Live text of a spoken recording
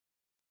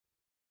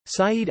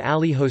Sayyid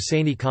Ali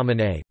Hosseini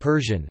Khamenei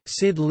Persian,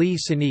 Sid Li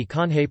Sani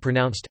Khanhe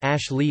pronounced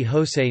Ash Li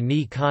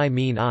Hosseini Kai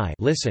Min I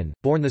listen,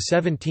 born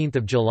 17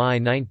 July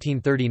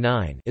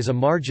 1939 is a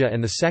Marja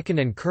and the second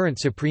and current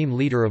supreme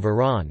leader of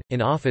Iran,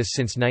 in office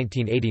since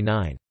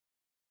 1989.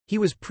 He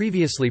was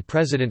previously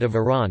president of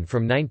Iran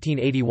from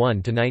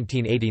 1981 to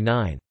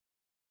 1989.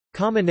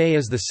 Khamenei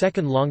is the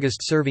second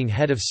longest-serving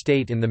head of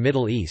state in the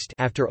Middle East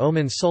after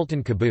Oman's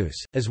Sultan Qaboos,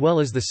 as well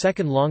as the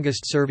second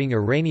longest-serving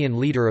Iranian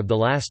leader of the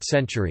last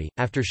century,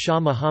 after Shah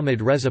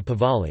Mohammad Reza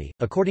Pahlavi.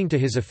 According to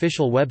his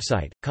official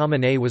website,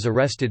 Khamenei was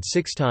arrested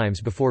 6 times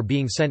before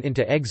being sent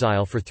into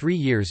exile for 3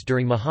 years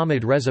during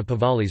Mohammad Reza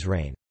Pahlavi's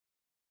reign.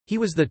 He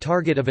was the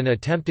target of an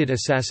attempted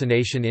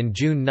assassination in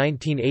June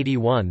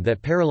 1981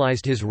 that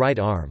paralyzed his right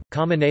arm.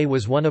 Khamenei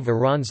was one of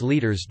Iran's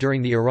leaders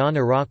during the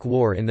Iran-Iraq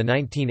War in the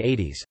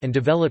 1980s, and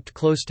developed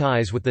close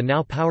ties with the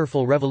now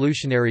powerful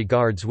Revolutionary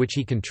Guards which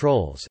he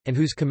controls, and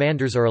whose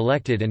commanders are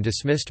elected and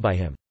dismissed by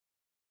him.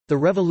 The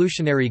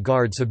Revolutionary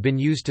Guards have been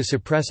used to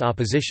suppress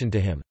opposition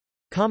to him.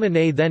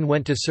 Khamenei then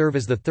went to serve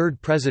as the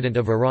third president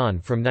of Iran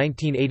from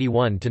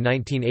 1981 to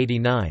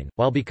 1989,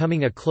 while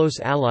becoming a close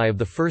ally of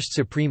the first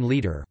supreme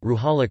leader,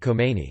 Ruhollah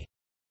Khomeini.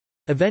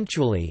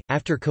 Eventually,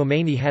 after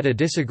Khomeini had a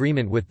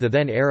disagreement with the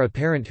then heir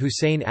apparent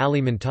Hussein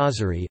Ali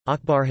Montazeri,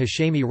 Akbar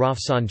Hashemi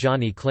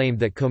Rafsanjani claimed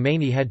that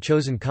Khomeini had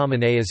chosen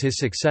Khamenei as his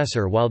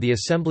successor while the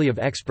Assembly of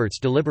Experts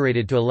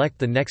deliberated to elect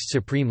the next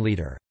supreme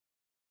leader.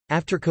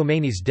 After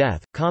Khomeini's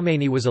death,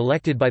 Khamenei was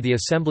elected by the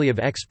Assembly of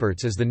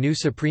Experts as the new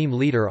supreme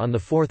leader on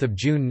 4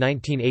 June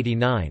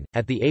 1989,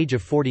 at the age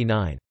of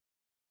 49.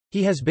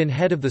 He has been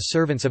head of the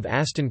servants of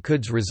Aston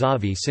Quds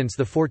Razavi since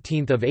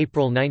 14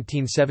 April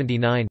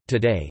 1979.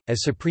 Today,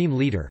 as supreme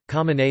leader,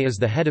 Khamenei is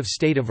the head of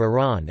state of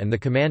Iran and the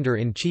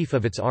commander-in-chief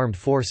of its armed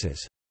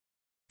forces.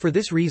 For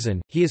this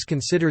reason, he is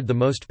considered the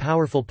most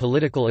powerful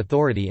political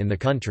authority in the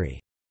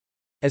country.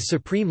 As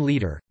supreme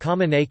leader,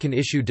 Khamenei can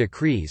issue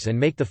decrees and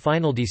make the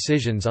final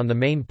decisions on the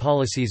main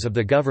policies of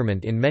the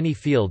government in many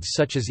fields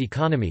such as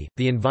economy,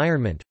 the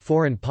environment,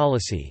 foreign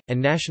policy, and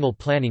national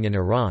planning in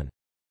Iran.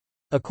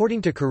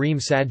 According to Karim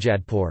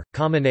Sajjadpour,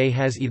 Khamenei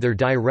has either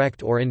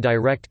direct or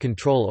indirect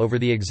control over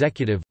the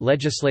executive,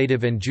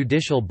 legislative and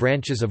judicial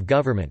branches of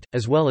government,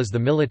 as well as the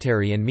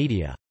military and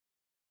media.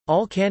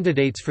 All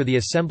candidates for the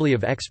Assembly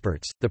of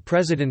Experts, the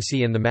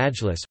Presidency and the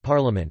Majlis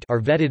Parliament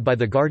are vetted by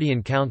the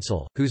Guardian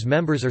Council, whose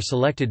members are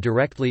selected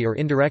directly or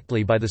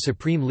indirectly by the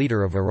Supreme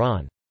Leader of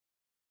Iran.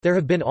 There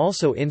have been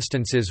also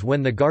instances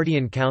when the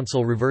Guardian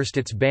Council reversed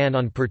its ban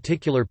on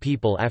particular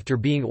people after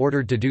being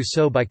ordered to do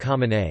so by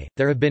Khamenei.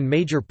 There have been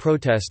major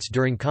protests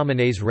during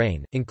Khamenei's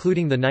reign,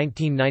 including the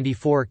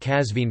 1994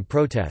 Qazvin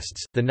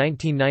protests, the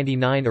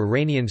 1999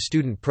 Iranian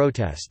student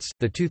protests,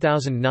 the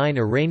 2009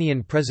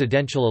 Iranian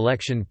presidential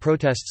election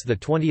protests, the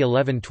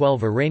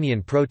 2011-12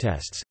 Iranian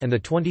protests, and the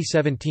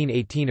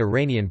 2017-18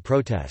 Iranian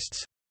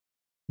protests.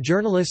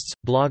 Journalists,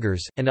 bloggers,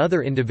 and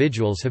other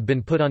individuals have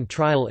been put on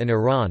trial in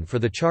Iran for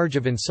the charge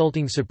of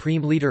insulting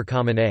Supreme Leader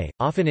Khamenei,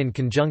 often in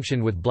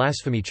conjunction with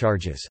blasphemy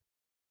charges.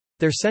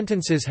 Their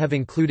sentences have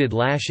included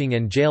lashing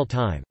and jail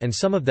time, and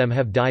some of them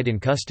have died in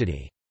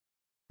custody.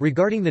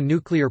 Regarding the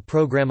nuclear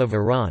program of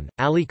Iran,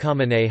 Ali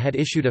Khamenei had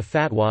issued a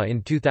fatwa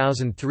in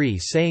 2003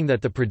 saying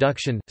that the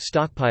production,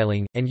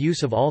 stockpiling, and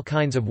use of all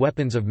kinds of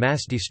weapons of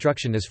mass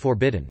destruction is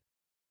forbidden.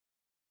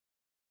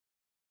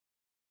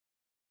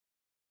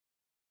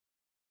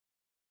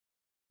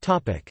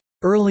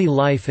 Early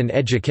life and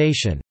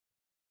education.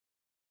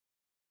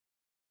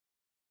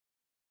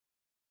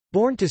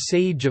 Born to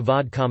Sayyid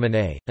Javad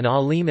Khamenei, an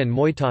alim and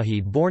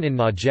mujtahid born in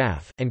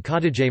Najaf, and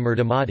Khadijeh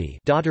Murdamadi,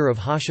 daughter of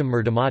Hashim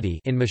Murdamadi,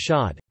 in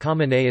Mashhad,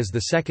 Khamenei is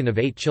the second of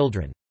 8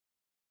 children.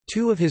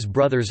 2 of his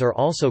brothers are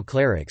also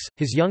clerics.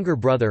 His younger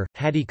brother,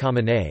 Hadi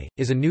Khamenei,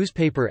 is a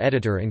newspaper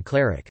editor and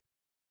cleric.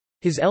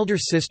 His elder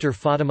sister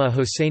Fatima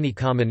Hosseini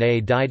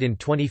Khamenei died in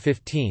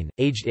 2015,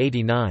 aged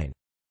 89.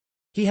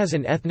 He has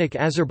an ethnic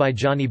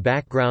Azerbaijani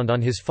background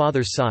on his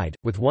father's side,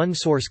 with one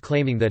source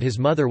claiming that his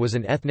mother was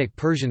an ethnic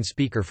Persian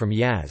speaker from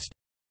Yazd.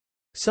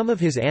 Some of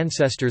his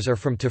ancestors are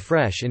from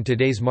Tafresh in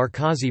today's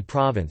Markazi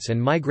province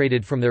and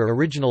migrated from their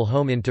original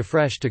home in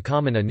Tafresh to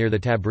Kamina near the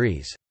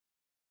Tabriz.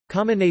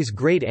 Khamenei's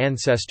great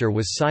ancestor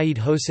was Sayyid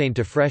Hossein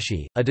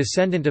Tafreshi, a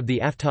descendant of the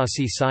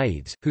Aftasi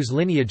Sayyids, whose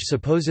lineage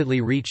supposedly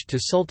reached to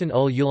Sultan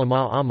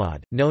ul-Ulama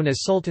Ahmad, known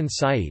as Sultan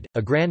Sayyid,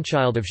 a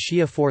grandchild of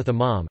Shia 4th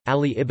Imam,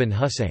 Ali ibn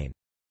Hussein.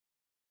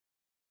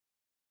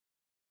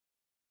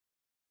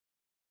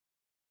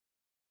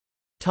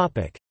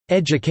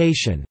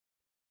 Education.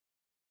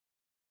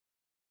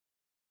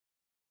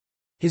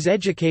 His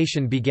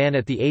education began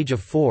at the age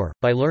of 4,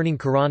 by learning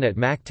Quran at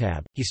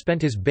Maktab. He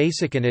spent his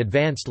basic and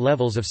advanced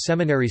levels of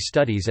seminary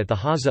studies at the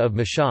Haza of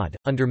Mashhad,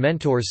 under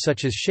mentors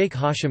such as Sheikh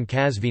Hashim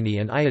Qazvini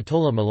and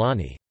Ayatollah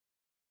Milani.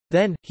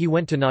 Then, he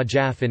went to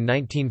Najaf in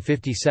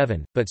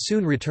 1957, but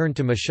soon returned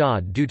to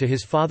Mashhad due to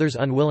his father's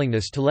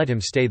unwillingness to let him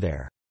stay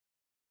there.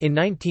 In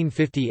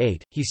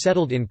 1958, he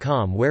settled in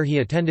Qom where he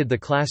attended the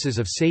classes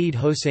of Sayyid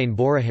Hossein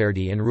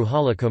Boraherdi and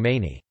Ruhollah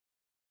Khomeini.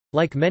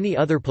 Like many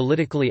other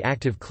politically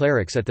active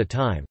clerics at the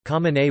time,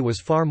 Khamenei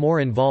was far more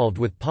involved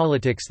with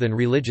politics than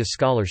religious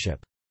scholarship.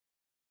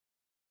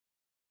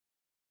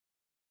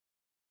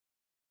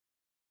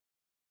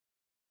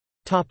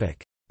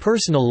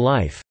 Personal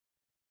life.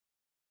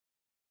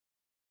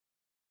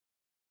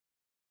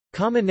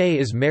 Khamenei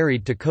is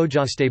married to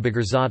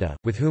Khojastebegrzada,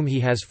 with whom he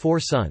has 4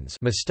 sons: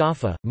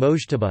 Mustafa,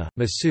 Mojtaba,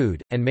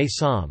 Masood, and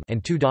Maysam,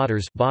 and 2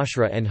 daughters,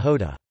 Bashra and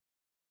Hoda.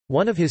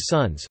 One of his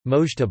sons,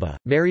 Mojtaba,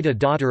 married a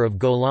daughter of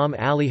Gholam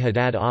Ali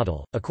Haddad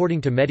Adil. According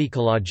to Mehdi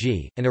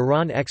Kalaji, an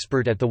Iran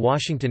expert at the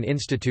Washington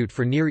Institute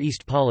for Near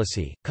East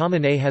Policy,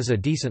 Khamenei has a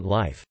decent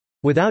life,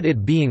 without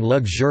it being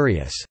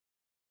luxurious.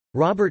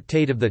 Robert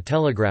Tate of The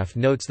Telegraph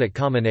notes that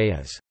Khamenei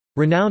is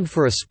renowned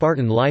for a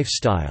Spartan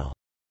lifestyle.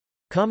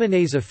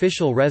 Khamenei's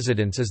official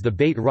residence is the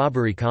Beit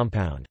Robbery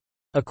compound.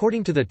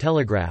 According to The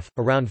Telegraph,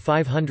 around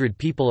 500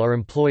 people are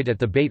employed at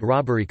the Beit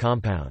Robbery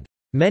compound,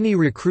 many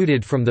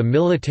recruited from the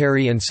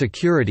military and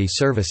security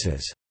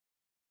services.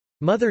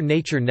 Mother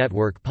Nature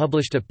Network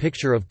published a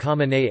picture of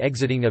Khamenei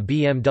exiting a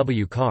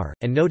BMW car,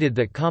 and noted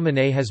that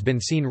Khamenei has been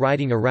seen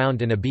riding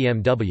around in a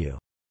BMW.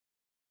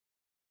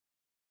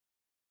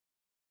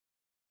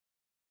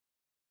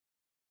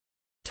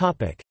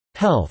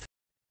 Health.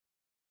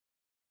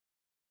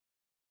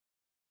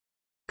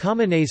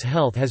 Khamenei's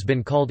health has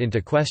been called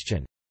into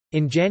question.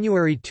 In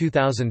January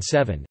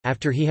 2007,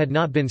 after he had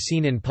not been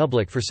seen in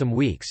public for some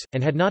weeks,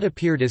 and had not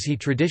appeared as he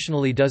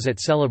traditionally does at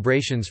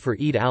celebrations for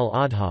Eid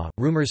al-Adha,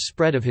 rumors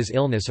spread of his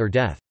illness or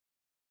death.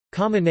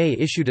 Khamenei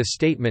issued a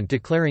statement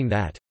declaring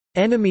that,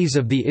 "Enemies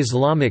of the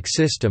Islamic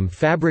system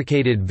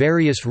fabricated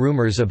various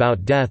rumors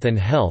about death and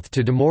health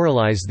to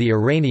demoralize the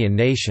Iranian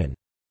nation."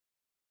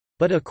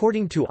 But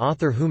according to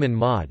author Houman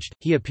Majd,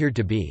 he appeared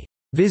to be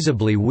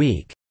visibly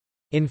weak.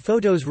 In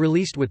photos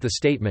released with the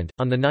statement,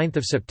 on 9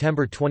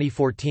 September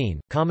 2014,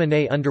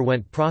 Khamenei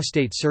underwent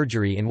prostate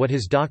surgery in what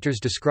his doctors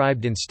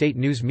described in state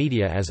news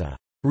media as a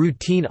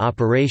routine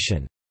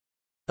operation.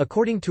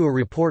 According to a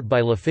report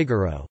by Le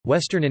Figaro,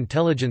 Western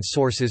intelligence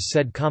sources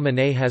said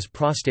Khamenei has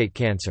prostate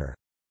cancer.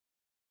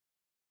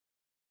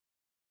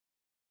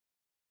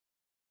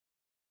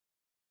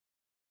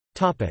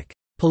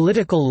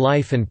 Political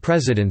life and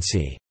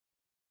presidency.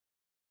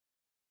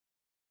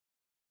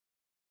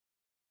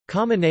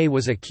 Khamenei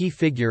was a key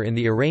figure in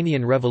the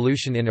Iranian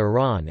Revolution in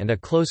Iran and a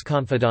close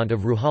confidant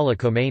of Ruhollah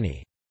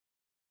Khomeini.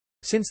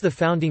 Since the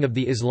founding of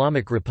the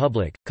Islamic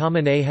Republic,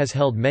 Khamenei has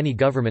held many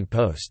government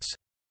posts.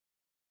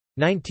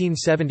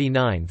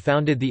 1979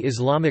 founded the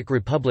Islamic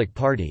Republic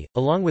Party,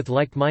 along with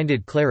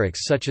like-minded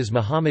clerics such as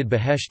Muhammad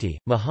Beheshti,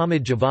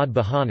 Muhammad Javad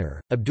Bahanar,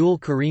 Abdul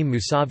Karim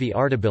Musavi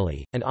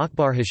Ardebili, and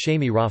Akbar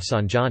Hashemi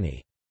Rafsanjani.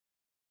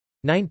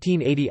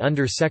 1980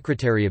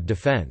 Under-Secretary of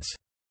Defense.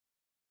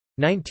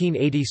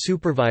 1980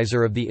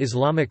 Supervisor of the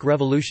Islamic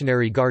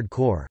Revolutionary Guard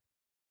Corps.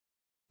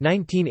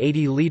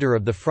 1980 Leader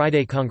of the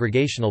Friday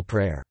Congregational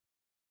Prayer.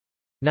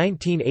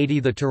 1980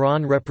 The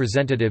Tehran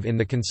Representative in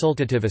the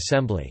Consultative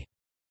Assembly.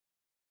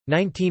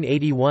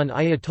 1981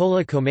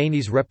 Ayatollah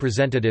Khomeini's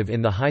representative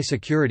in the High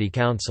Security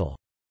Council.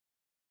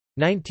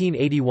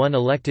 1981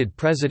 Elected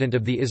President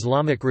of the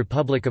Islamic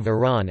Republic of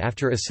Iran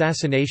after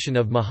assassination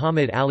of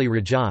Muhammad Ali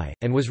Rajai,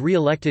 and was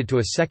re-elected to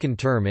a second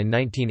term in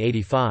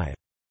 1985.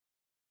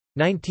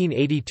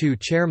 1982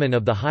 Chairman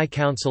of the High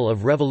Council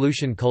of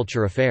Revolution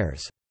Culture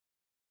Affairs.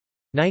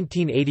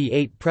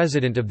 1988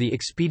 President of the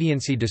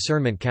Expediency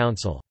Discernment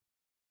Council.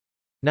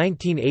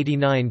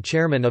 1989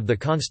 Chairman of the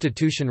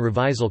Constitution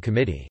Revisal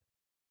Committee.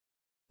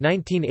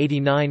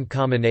 1989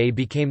 Khamenei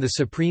became the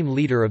supreme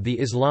leader of the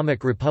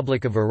Islamic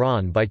Republic of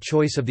Iran by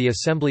choice of the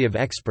Assembly of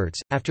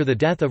Experts. After the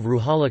death of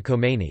Ruhollah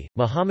Khomeini,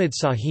 Mohammad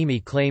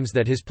Sahimi claims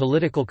that his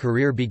political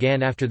career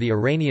began after the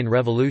Iranian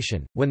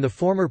Revolution, when the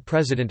former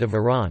president of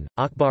Iran,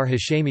 Akbar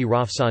Hashemi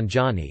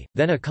Rafsanjani,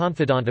 then a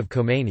confidant of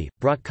Khomeini,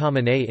 brought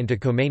Khamenei into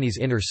Khomeini's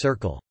inner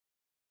circle.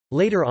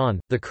 Later on,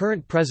 the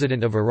current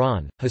president of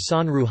Iran,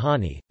 Hassan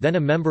Rouhani, then a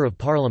member of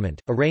parliament,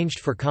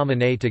 arranged for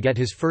Khamenei to get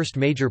his first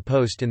major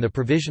post in the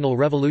Provisional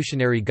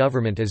Revolutionary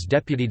Government as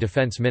deputy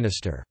defense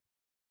minister.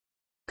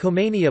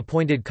 Khomeini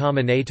appointed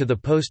Khamenei to the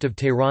post of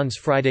Tehran's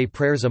Friday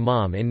Prayers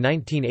Imam in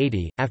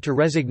 1980, after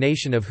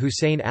resignation of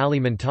Hussein Ali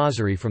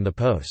Montazeri from the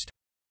post.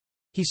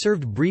 He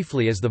served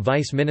briefly as the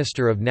Vice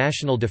Minister of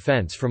National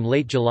Defense from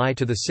late July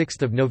to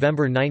 6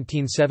 November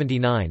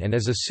 1979 and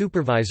as a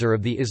supervisor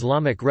of the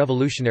Islamic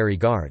Revolutionary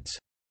Guards.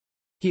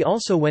 He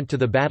also went to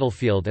the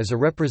battlefield as a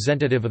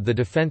representative of the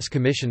Defense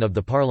Commission of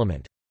the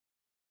Parliament.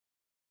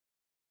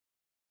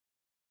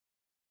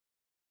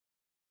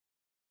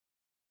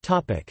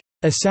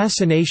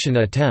 Assassination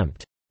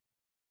attempt.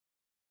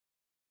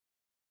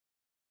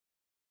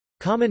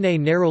 Khamenei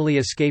narrowly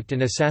escaped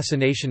an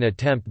assassination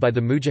attempt by the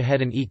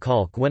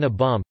Mujahedin-e-Khalq when a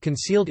bomb,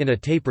 concealed in a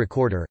tape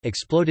recorder,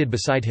 exploded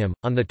beside him.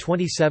 On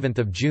 27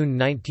 June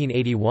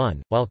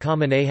 1981, while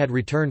Khamenei had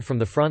returned from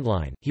the front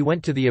line, he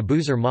went to the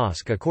Abuzar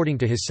Mosque according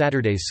to his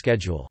Saturday's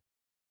schedule.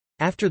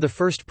 After the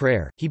first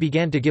prayer, he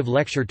began to give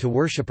lecture to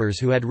worshippers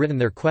who had written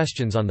their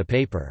questions on the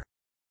paper.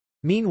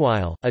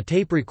 Meanwhile, a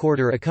tape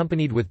recorder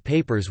accompanied with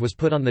papers was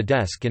put on the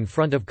desk in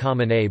front of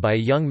Khamenei by a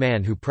young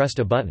man who pressed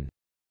a button.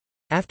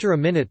 After a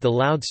minute the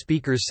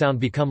loudspeaker's sound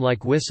became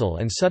like whistle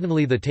and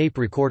suddenly the tape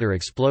recorder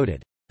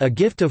exploded. A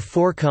gift of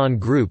Furqan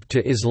Group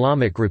to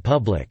Islamic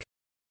Republic.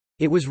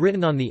 It was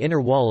written on the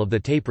inner wall of the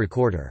tape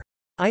recorder.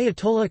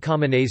 Ayatollah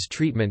Khamenei's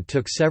treatment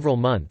took several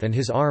months and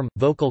his arm,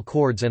 vocal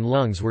cords and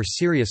lungs were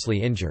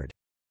seriously injured.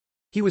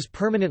 He was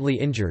permanently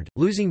injured,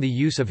 losing the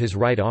use of his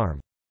right arm.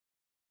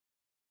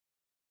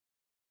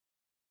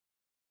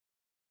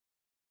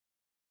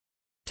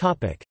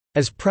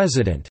 As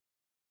president.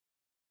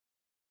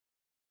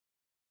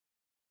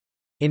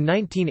 In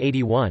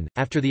 1981,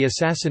 after the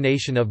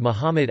assassination of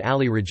Muhammad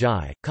Ali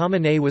Rajai,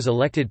 Khamenei was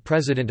elected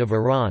president of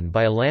Iran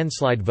by a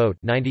landslide vote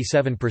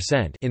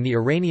 97% in the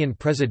Iranian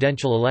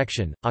presidential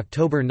election,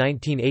 October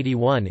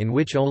 1981, in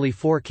which only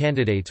 4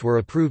 candidates were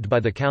approved by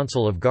the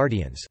Council of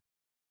Guardians.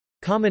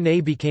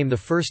 Khamenei became the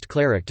first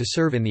cleric to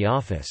serve in the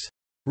office.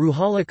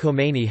 Ruhollah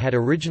Khomeini had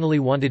originally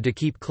wanted to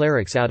keep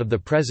clerics out of the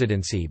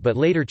presidency but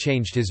later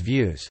changed his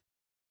views.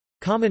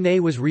 Khamenei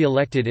was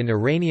re-elected in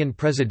Iranian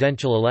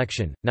presidential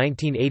election,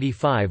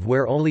 1985,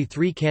 where only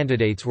 3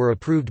 candidates were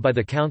approved by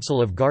the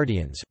Council of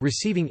Guardians,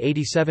 receiving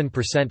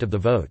 87% of the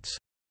votes.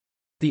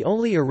 The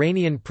only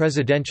Iranian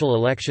presidential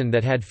election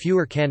that had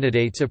fewer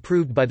candidates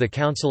approved by the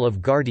Council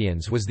of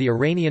Guardians was the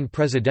Iranian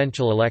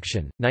presidential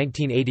election,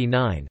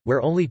 1989,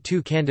 where only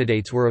 2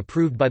 candidates were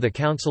approved by the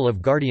Council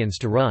of Guardians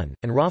to run,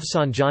 and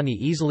Rafsanjani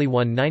easily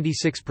won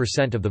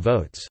 96% of the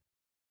votes.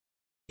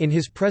 In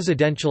his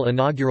presidential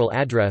inaugural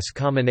address,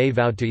 Khamenei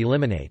vowed to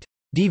eliminate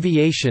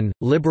deviation,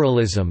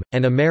 liberalism,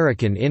 and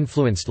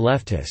American-influenced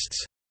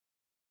leftists.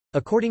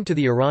 According to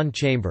the Iran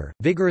Chamber,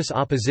 vigorous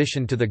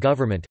opposition to the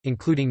government,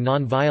 including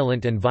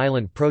non-violent and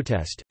violent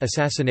protest,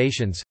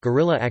 assassinations,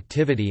 guerrilla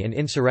activity and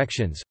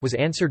insurrections, was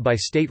answered by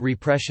state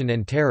repression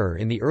and terror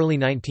in the early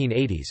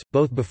 1980s,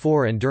 both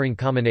before and during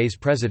Khamenei's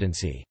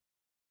presidency.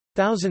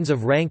 Thousands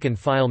of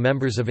rank-and-file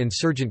members of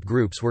insurgent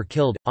groups were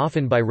killed,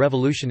 often by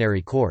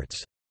revolutionary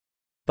courts.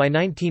 By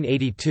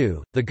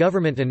 1982, the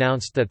government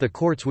announced that the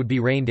courts would be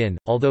reined in,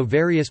 although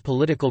various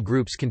political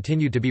groups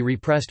continued to be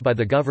repressed by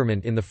the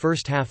government in the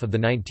first half of the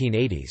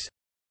 1980s.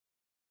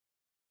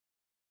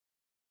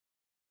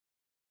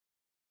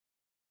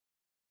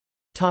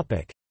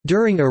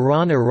 During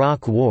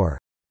Iran–Iraq War.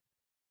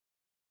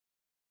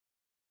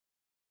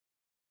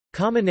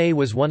 Khamenei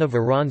was one of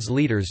Iran's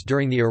leaders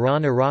during the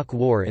Iran–Iraq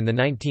War in the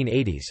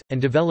 1980s,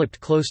 and developed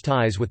close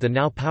ties with the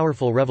now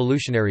powerful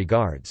Revolutionary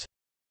Guards.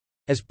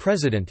 As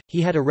president, he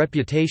had a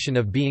reputation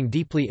of being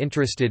deeply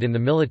interested in the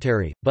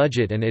military,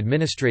 budget and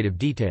administrative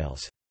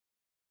details.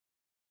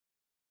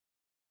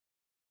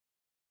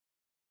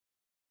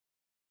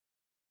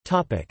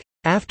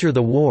 After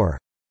the war.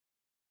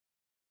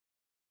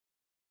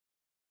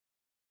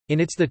 In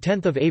its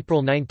 10 April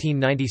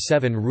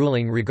 1997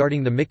 ruling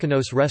regarding the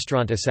Mykonos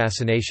restaurant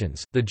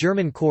assassinations, the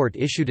German court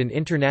issued an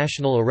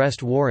international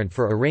arrest warrant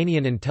for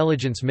Iranian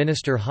intelligence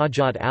minister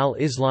Hajjat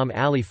al-Islam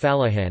Ali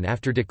Falahan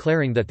after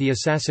declaring that the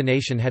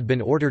assassination had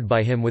been ordered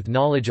by him with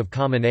knowledge of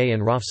Khamenei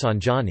and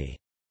Rafsanjani.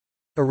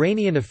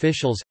 Iranian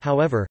officials,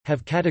 however,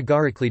 have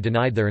categorically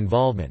denied their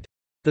involvement.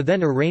 The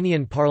then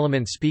Iranian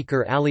parliament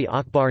speaker Ali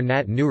Akbar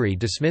Nat Nouri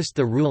dismissed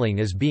the ruling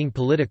as being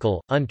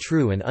political,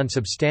 untrue and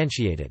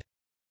unsubstantiated.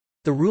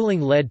 The ruling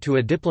led to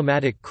a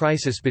diplomatic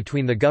crisis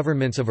between the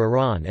governments of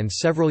Iran and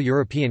several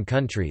European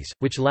countries,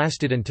 which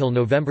lasted until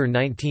November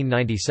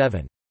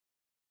 1997.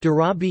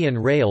 Darabi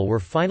and Rail were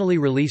finally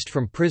released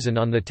from prison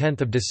on 10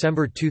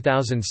 December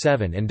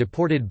 2007 and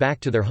deported back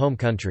to their home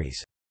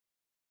countries.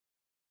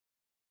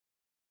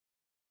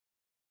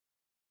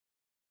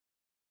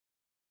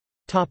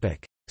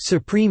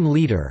 Supreme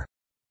Leader.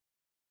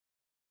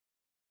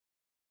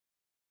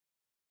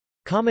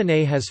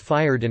 Khamenei has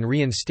fired and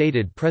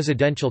reinstated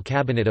presidential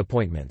cabinet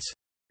appointments.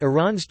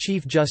 Iran's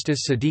Chief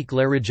Justice Sadiq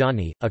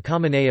Larijani, a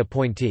Khamenei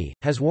appointee,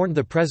 has warned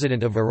the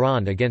President of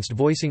Iran against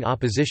voicing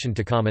opposition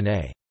to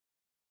Khamenei.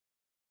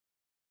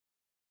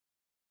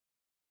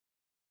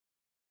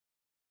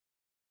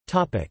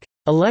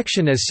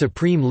 Election as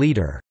Supreme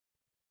Leader.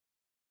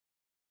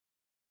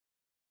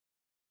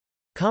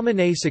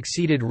 Khamenei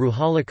succeeded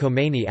Ruhollah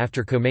Khomeini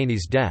after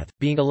Khomeini's death,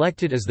 being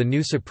elected as the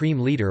new Supreme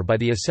Leader by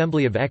the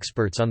Assembly of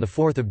Experts on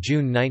 4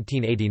 June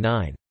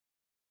 1989.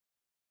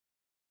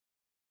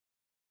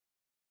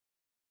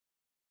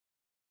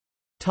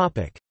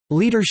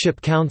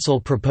 Leadership Council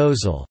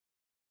proposal.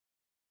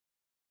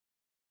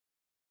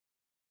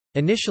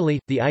 Initially,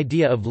 the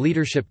idea of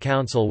Leadership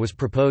Council was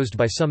proposed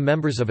by some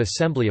members of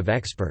Assembly of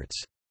Experts.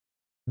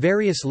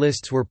 Various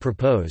lists were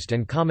proposed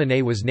and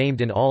Khamenei was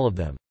named in all of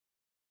them.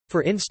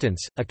 For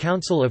instance, a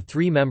council of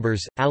 3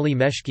 members, Ali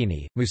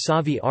Meshkini,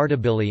 Mousavi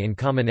Ardebili and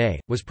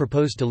Khamenei, was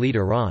proposed to lead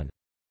Iran.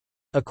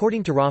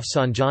 According to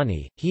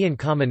Rafsanjani, he and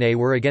Khamenei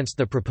were against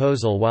the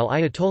proposal while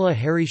Ayatollah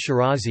Hari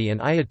Shirazi and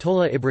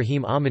Ayatollah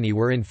Ibrahim Amini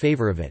were in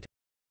favor of it.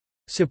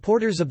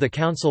 Supporters of the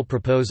council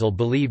proposal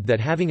believed that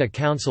having a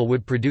council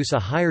would produce a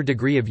higher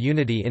degree of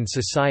unity in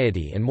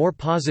society and more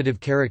positive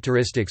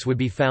characteristics would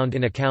be found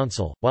in a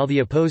council, while the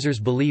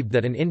opposers believed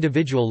that an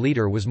individual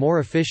leader was more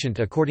efficient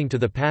according to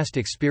the past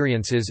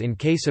experiences in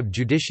case of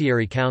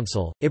Judiciary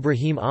Council.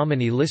 Ibrahim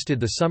Amini listed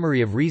the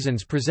summary of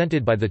reasons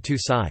presented by the two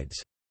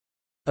sides.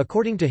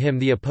 According to him,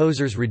 the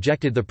opposers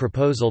rejected the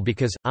proposal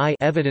because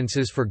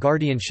evidences for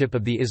guardianship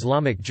of the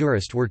Islamic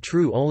jurist were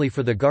true only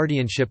for the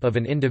guardianship of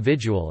an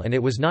individual, and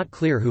it was not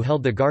clear who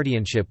held the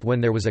guardianship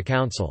when there was a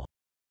council.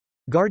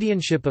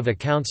 Guardianship of a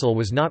council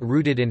was not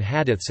rooted in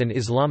hadiths and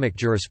Islamic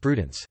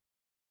jurisprudence.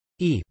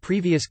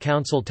 Previous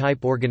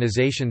council-type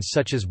organizations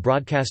such as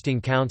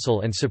Broadcasting Council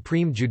and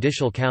Supreme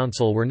Judicial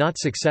Council were not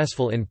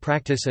successful in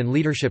practice, and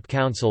Leadership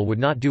Council would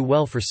not do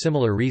well for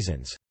similar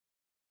reasons.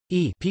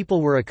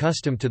 People were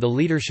accustomed to the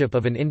leadership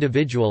of an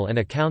individual, and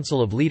a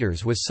council of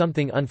leaders was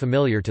something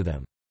unfamiliar to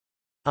them.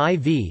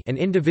 An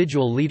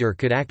individual leader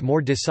could act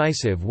more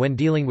decisive when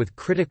dealing with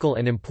critical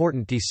and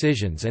important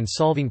decisions and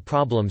solving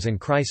problems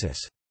and crisis.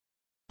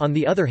 On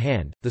the other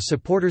hand, the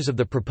supporters of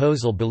the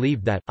proposal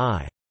believed that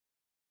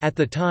at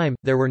the time,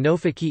 there were no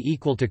faqih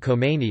equal to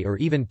Khomeini or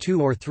even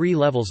 2 or 3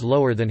 levels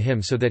lower than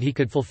him so that he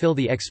could fulfill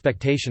the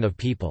expectation of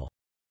people.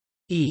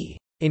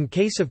 In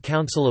case of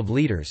council of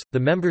leaders, the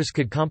members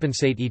could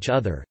compensate each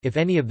other, if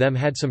any of them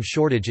had some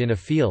shortage in a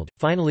field.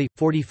 Finally,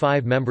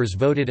 45 members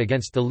voted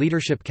against the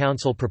Leadership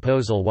Council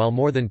proposal while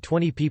more than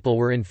 20 people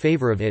were in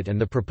favor of it, and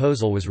the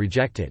proposal was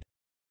rejected.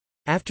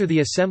 After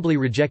the assembly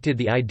rejected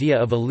the idea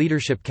of a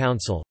leadership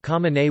council,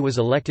 Khamenei was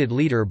elected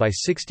leader by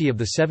 60 of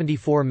the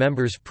 74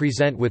 members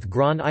present, with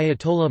Grand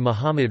Ayatollah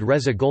Mohammad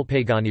Reza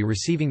Golpagani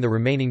receiving the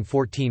remaining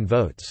 14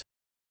 votes.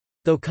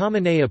 Though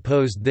Khamenei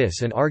opposed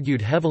this and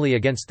argued heavily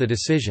against the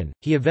decision,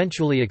 he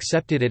eventually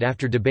accepted it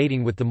after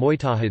debating with the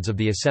Mujtahids of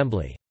the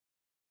assembly.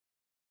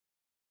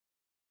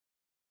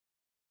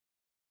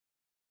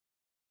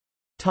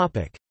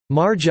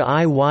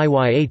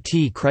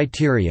 Marjaʿiyyat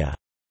criteria.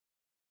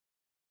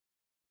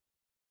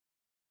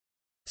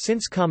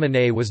 Since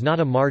Khamenei was not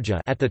a marja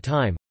at the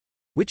time,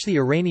 which the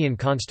Iranian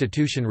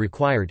constitution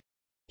required,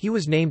 he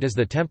was named as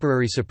the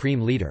temporary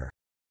supreme leader.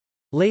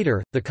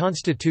 Later, the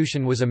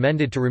constitution was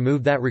amended to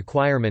remove that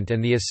requirement,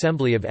 and the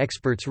Assembly of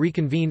Experts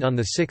reconvened on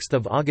 6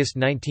 August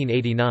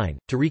 1989,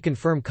 to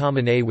reconfirm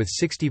Khamenei with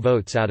 60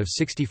 votes out of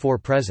 64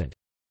 present.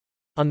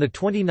 On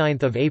 29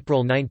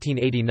 April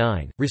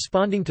 1989,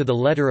 responding to the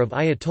letter of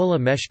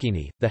Ayatollah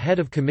Meshkini, the head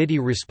of committee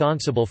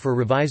responsible for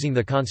revising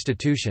the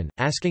constitution,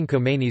 asking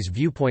Khomeini's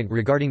viewpoint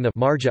regarding the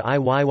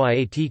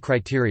Marjaʿiyyat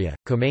criteria,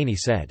 Khomeini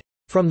said,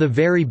 "From the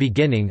very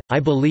beginning, I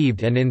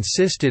believed and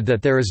insisted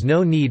that there is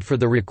no need for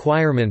the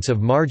requirements of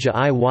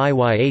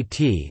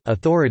Marjaʿiyyat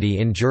authority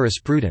in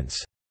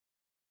jurisprudence.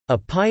 A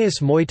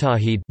pious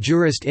Mujtahid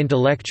jurist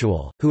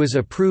intellectual, who is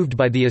approved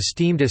by the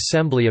esteemed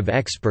Assembly of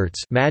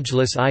Experts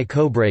Majlis-i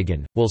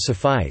Kobraygan, will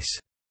suffice."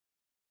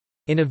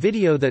 In a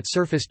video that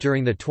surfaced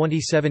during the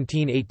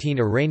 2017-18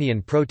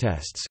 Iranian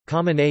protests,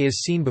 Khamenei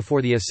is seen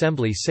before the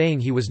assembly saying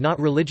he was not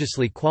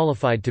religiously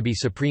qualified to be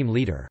supreme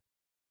leader.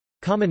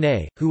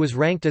 Khamenei, who was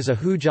ranked as a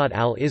Hujjat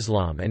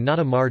al-Islam and not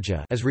a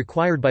marja as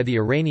required by the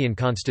Iranian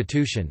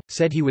constitution,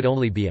 said he would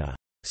only be a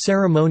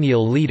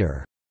ceremonial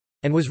leader,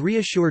 and was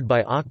reassured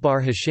by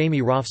Akbar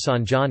Hashemi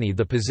Rafsanjani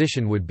the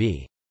position would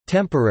be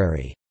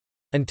temporary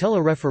until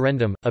a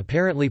referendum,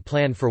 apparently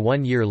planned for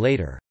 1 year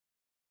later.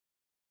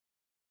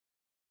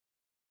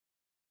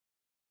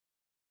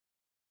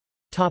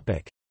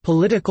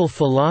 Political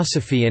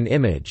philosophy and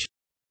image.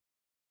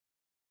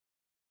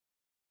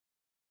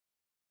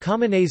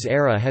 Khamenei's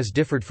era has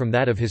differed from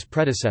that of his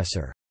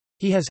predecessor.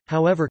 He has,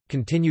 however,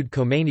 continued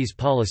Khomeini's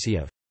policy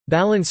of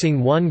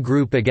balancing one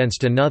group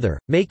against another,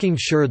 making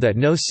sure that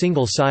no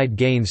single side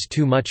gains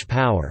too much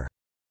power.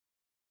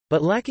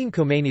 But lacking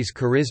Khomeini's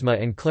charisma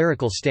and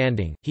clerical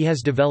standing, he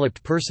has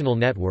developed personal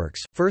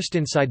networks, first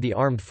inside the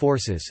armed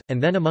forces,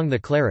 and then among the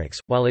clerics,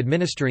 while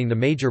administering the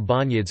major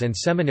banyads and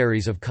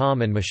seminaries of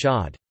Qom and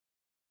Mashhad.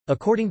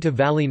 According to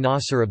Vali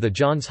Nasser of the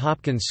Johns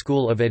Hopkins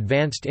School of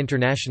Advanced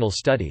International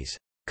Studies,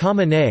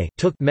 Khamenei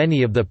took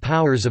many of the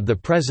powers of the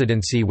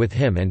presidency with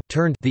him and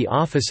turned the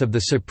office of the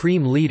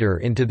supreme leader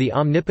into the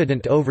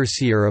omnipotent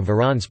overseer of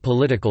Iran's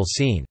political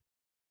scene.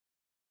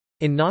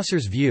 In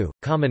Nasser's view,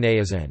 Khamenei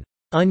is an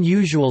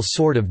unusual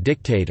sort of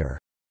dictator.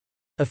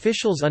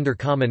 Officials under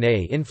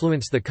Khamenei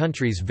influence the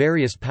country's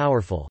various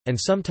powerful, and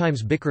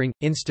sometimes bickering,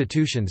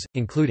 institutions,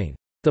 including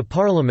the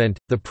parliament,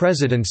 the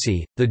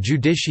presidency, the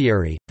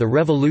judiciary, the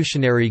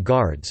Revolutionary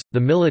Guards, the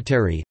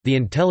military, the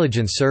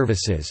intelligence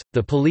services,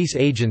 the police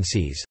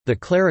agencies, the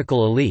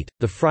clerical elite,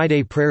 the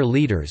Friday prayer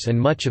leaders, and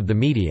much of the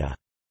media,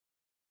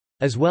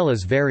 as well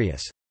as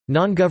various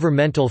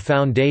non-governmental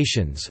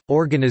foundations,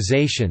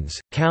 organizations,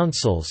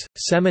 councils,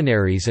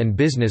 seminaries and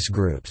business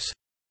groups.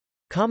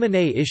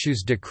 Khamenei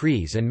issues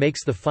decrees and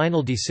makes the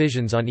final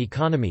decisions on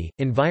economy,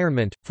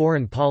 environment,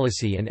 foreign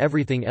policy and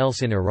everything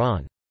else in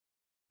Iran.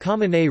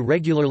 Khamenei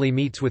regularly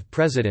meets with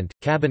president,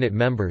 cabinet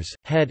members,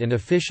 head and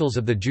officials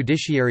of the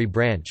judiciary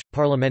branch,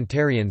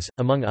 parliamentarians,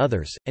 among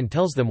others, and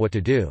tells them what to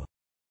do.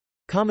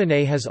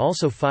 Khamenei has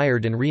also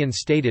fired and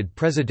reinstated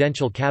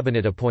presidential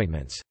cabinet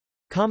appointments.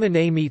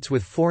 Khamenei meets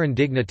with foreign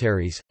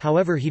dignitaries,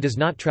 however he does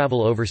not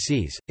travel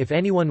overseas. If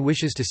anyone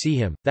wishes to see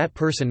him, that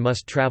person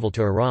must travel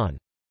to Iran.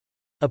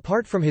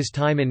 Apart from his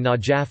time in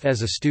Najaf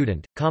as a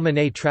student,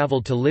 Khamenei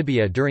traveled to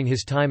Libya during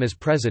his time as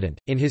president.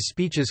 In his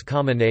speeches,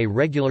 Khamenei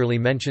regularly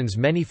mentions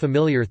many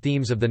familiar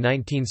themes of the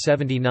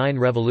 1979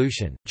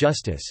 revolution: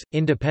 justice,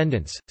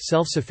 independence,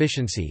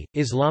 self-sufficiency,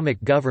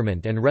 Islamic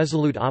government, and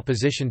resolute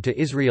opposition to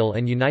Israel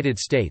and United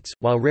States,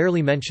 while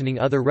rarely mentioning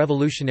other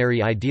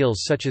revolutionary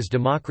ideals such as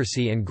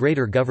democracy and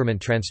greater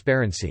government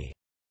transparency.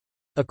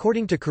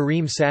 According to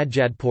Karim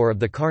Sadjadpour of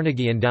the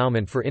Carnegie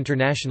Endowment for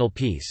International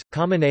Peace,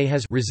 Khamenei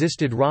has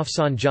resisted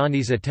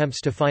Rafsanjani's attempts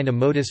to find a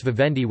modus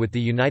vivendi with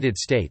the United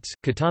States,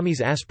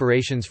 Khatami's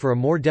aspirations for a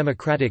more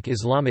democratic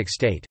Islamic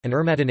state, and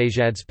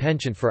Ahmadinejad's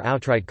penchant for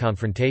outright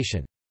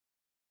confrontation.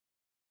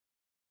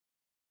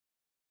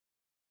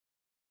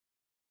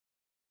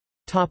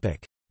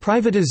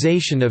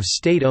 Privatization of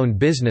state-owned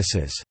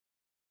businesses.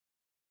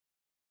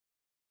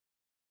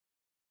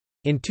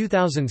 In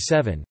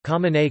 2007,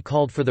 Khamenei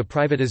called for the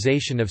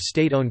privatization of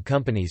state-owned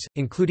companies,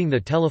 including the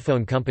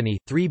telephone company,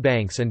 3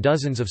 banks and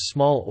dozens of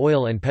small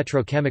oil and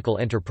petrochemical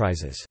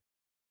enterprises.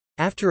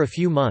 After a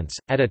few months,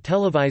 at a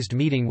televised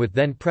meeting with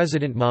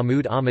then-President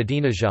Mahmoud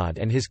Ahmadinejad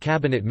and his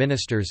cabinet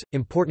ministers,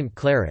 important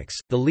clerics,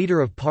 the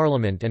leader of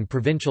parliament and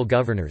provincial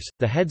governors,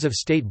 the heads of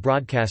state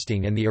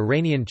broadcasting and the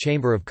Iranian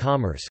Chamber of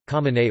Commerce,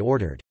 Khamenei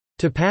ordered,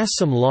 "to pass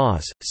some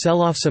laws,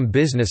 sell off some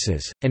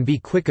businesses, and be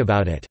quick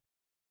about it."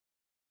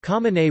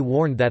 Khamenei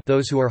warned that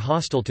those who are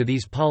hostile to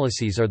these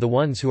policies are the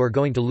ones who are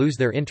going to lose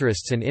their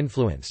interests and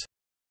influence.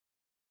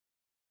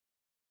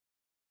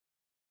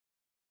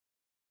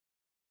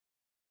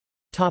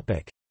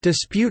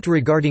 Dispute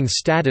regarding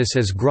status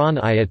as Grand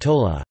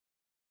Ayatollah.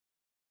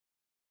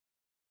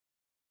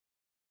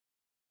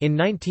 In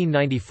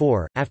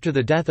 1994, after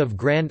the death of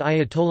Grand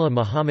Ayatollah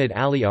Muhammad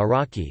Ali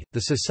Araki,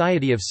 the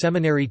Society of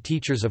Seminary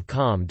Teachers of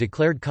Qom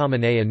declared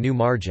Khamenei a new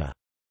marja.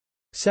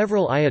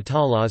 Several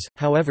ayatollahs,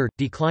 however,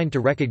 declined to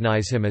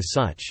recognize him as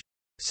such.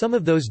 Some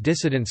of those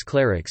dissidents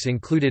clerics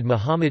included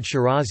Muhammad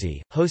Shirazi,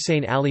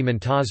 Hossein Ali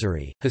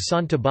Montazeri,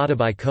 Hassan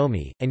Tabatabai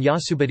Komi, and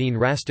Yasubuddin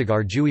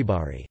Rastegar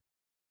Juibari.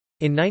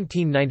 In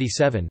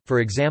 1997, for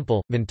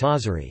example,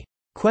 Montazeri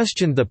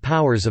questioned the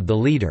powers of the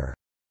leader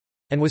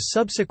and was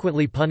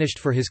subsequently punished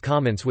for his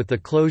comments with the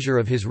closure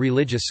of his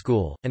religious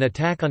school, an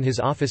attack on his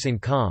office in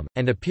Qom,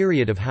 and a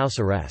period of house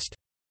arrest.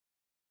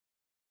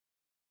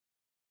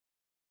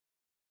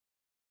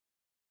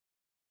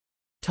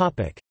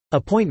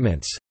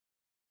 Appointments.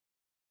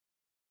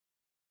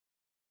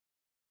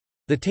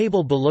 The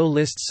table below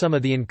lists some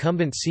of the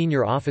incumbent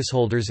senior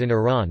officeholders in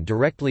Iran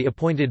directly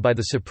appointed by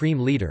the supreme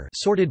leader,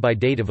 sorted by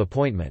date of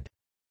appointment.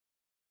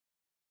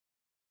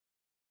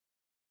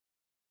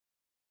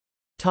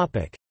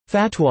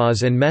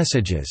 Fatwas and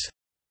messages.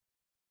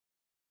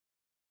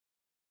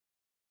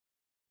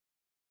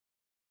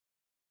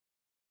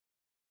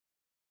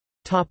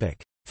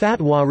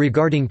 Fatwa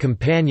regarding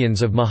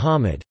companions of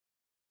Muhammad.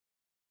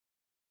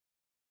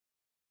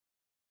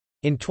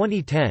 In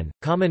 2010,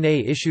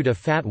 Khamenei issued a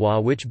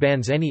fatwa which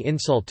bans any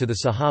insult to the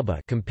Sahaba,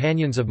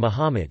 companions of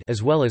Muhammad,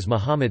 as well as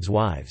Muhammad's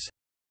wives.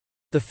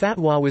 The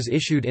fatwa was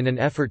issued in an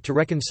effort to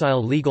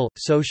reconcile legal,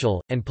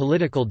 social, and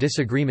political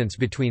disagreements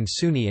between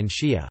Sunni and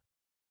Shia.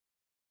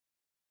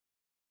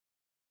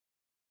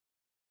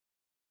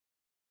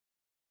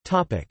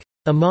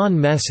 Amman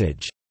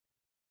Message.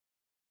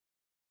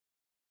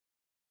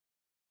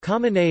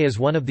 Khamenei is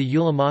one of the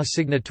ulama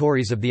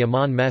signatories of the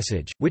Amman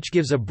Message, which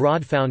gives a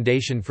broad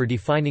foundation for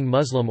defining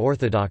Muslim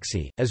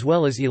orthodoxy, as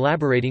well as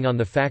elaborating on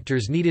the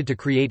factors needed to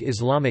create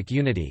Islamic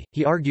unity.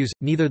 He argues,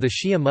 neither the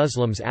Shia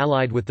Muslims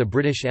allied with the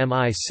British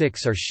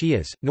MI6 are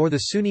Shias, nor the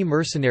Sunni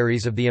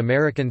mercenaries of the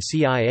American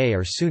CIA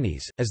are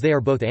Sunnis, as they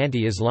are both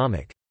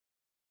anti-Islamic.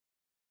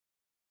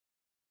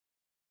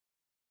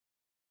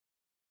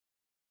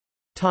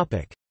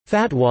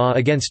 Fatwa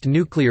against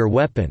nuclear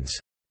weapons.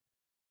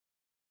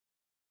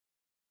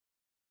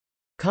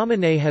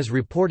 Khamenei has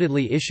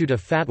reportedly issued a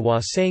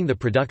fatwa saying the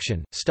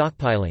production,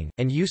 stockpiling,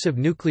 and use of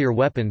nuclear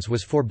weapons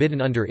was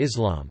forbidden under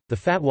Islam. The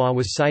fatwa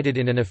was cited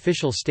in an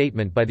official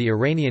statement by the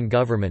Iranian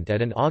government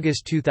at an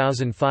August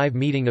 2005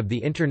 meeting of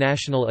the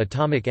International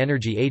Atomic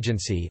Energy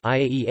Agency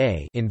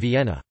 (IAEA) in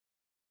Vienna.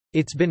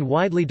 It's been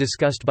widely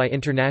discussed by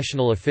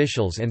international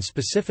officials and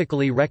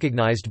specifically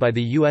recognized by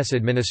the U.S.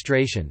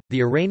 administration.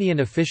 The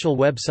Iranian official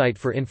website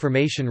for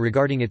information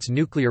regarding its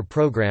nuclear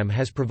program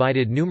has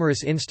provided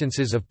numerous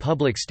instances of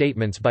public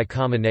statements by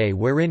Khamenei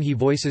wherein he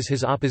voices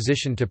his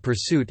opposition to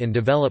pursuit and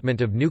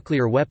development of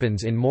nuclear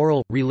weapons in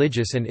moral,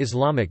 religious, and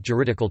Islamic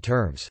juridical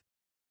terms.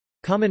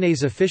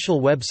 Khamenei's official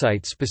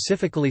website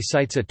specifically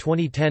cites a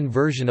 2010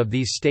 version of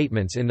these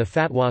statements in the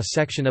fatwa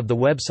section of the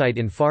website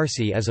in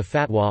Farsi as a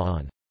fatwa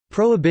on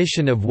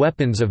prohibition of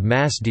weapons of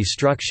mass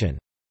destruction.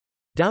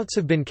 Doubts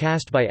have been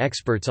cast by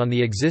experts on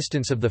the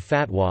existence of the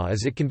fatwa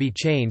as it can be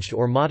changed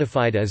or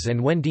modified as and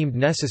when deemed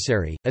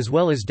necessary, as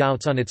well as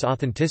doubts on its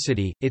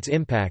authenticity, its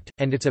impact,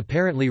 and its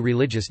apparently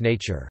religious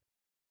nature.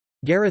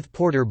 Gareth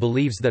Porter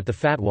believes that the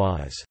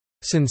fatwa is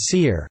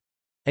sincere,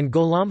 and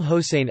Gholam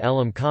Hossein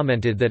Elam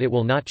commented that it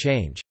will not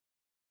change.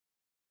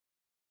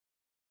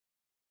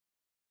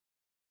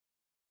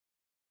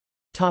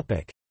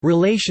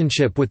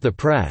 Relationship with the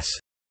press.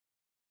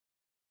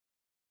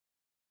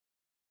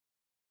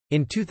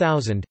 In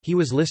 2000, he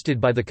was listed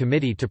by the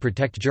Committee to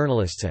Protect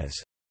Journalists as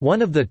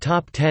one of the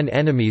top 10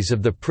 enemies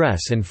of the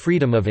press and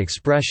freedom of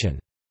expression,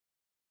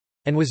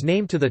 and was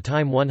named to the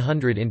Time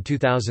 100 in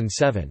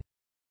 2007.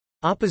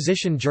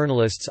 Opposition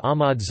journalists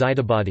Ahmad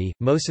Zaidabadi,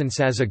 Mohsen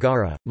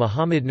Sazagara,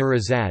 Muhammad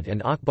Nurazad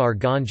and Akbar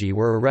Ganji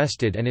were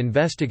arrested and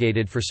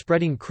investigated for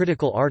spreading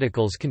critical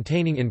articles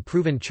containing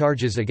unproven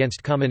charges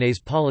against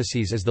Khamenei's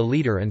policies as the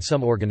leader and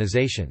some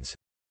organizations.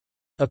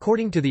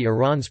 According to the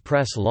Iran's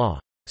press law,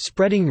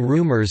 spreading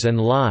rumors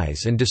and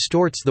lies and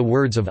distorts the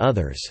words of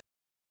others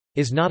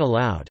is not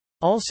allowed.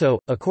 Also,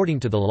 according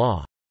to the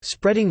law,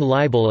 spreading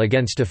libel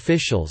against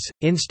officials,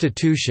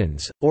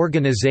 institutions,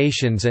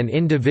 organizations and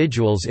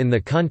individuals in the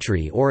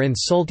country or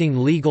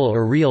insulting legal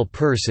or real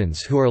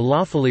persons who are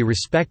lawfully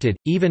respected,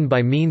 even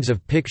by means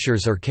of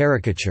pictures or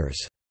caricatures,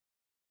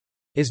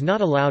 is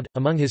not allowed.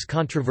 Among his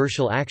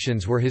controversial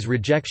actions were his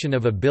rejection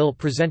of a bill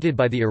presented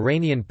by the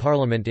Iranian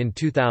parliament in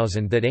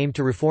 2000 that aimed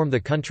to reform the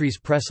country's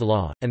press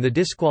law, and the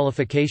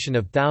disqualification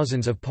of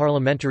thousands of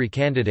parliamentary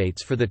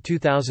candidates for the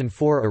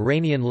 2004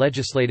 Iranian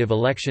legislative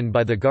election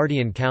by the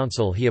Guardian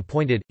Council he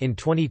appointed. In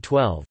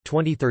 2012,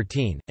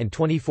 2013, and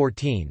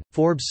 2014,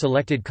 Forbes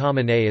selected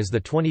Khamenei as the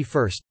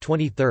 21st,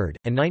 23rd,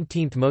 and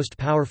 19th most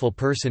powerful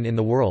person in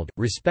the world,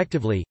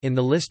 respectively, in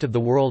the list of the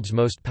world's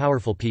most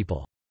powerful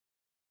people.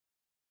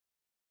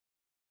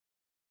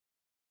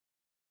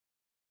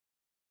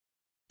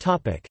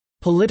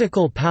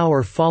 Political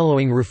power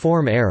following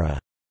Reform era.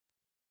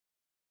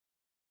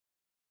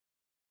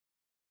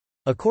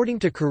 According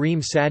to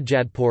Kareem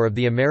Sadjadpour of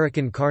the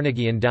American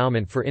Carnegie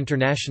Endowment for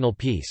International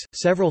Peace,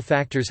 several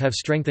factors have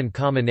strengthened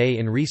Khamenei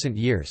in recent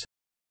years.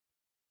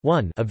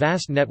 1. A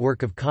vast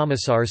network of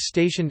commissars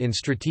stationed in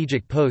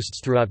strategic posts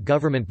throughout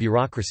government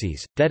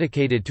bureaucracies,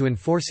 dedicated to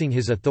enforcing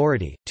his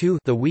authority. 2.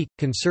 The weak,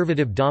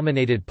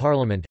 conservative-dominated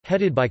parliament,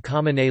 headed by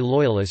Khamenei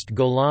loyalist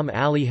Gholam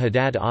Ali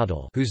Haddad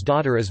Adil, whose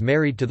daughter is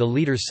married to the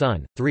leader's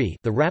son. 3.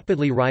 The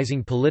rapidly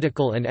rising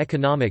political and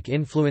economic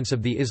influence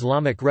of the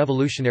Islamic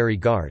Revolutionary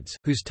Guards,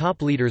 whose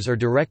top leaders are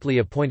directly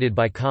appointed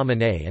by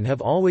Khamenei and have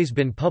always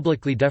been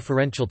publicly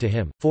deferential to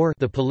him. 4.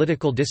 The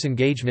political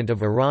disengagement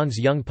of Iran's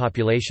young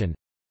population.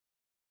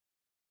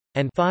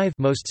 And 5.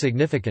 Most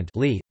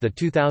significantly, the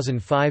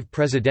 2005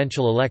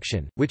 presidential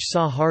election, which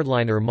saw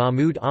hardliner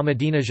Mahmoud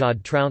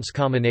Ahmadinejad trounce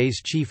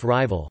Khamenei's chief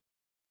rival,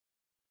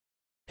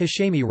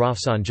 Hashemi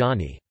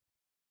Rafsanjani.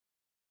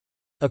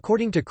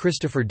 According to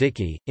Christopher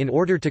Dickey, in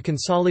order to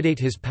consolidate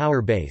his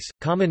power base,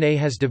 Khamenei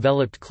has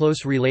developed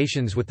close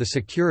relations with the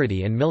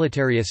security and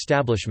military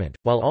establishment,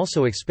 while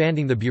also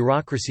expanding the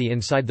bureaucracy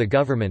inside the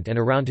government and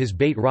around his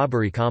Beit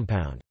robbery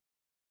compound.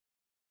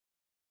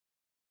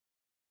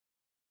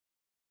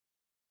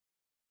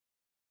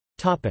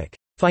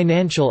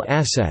 Financial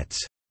assets.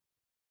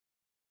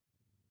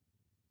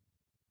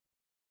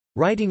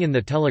 Writing in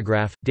The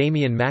Telegraph,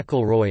 Damien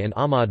McElroy and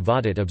Ahmad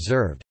Vadat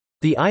observed,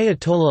 "The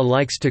Ayatollah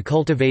likes to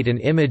cultivate an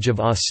image of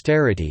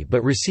austerity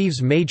but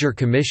receives major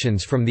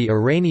commissions from the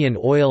Iranian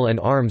oil and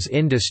arms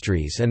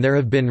industries, and there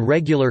have been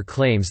regular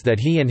claims that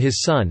he and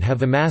his son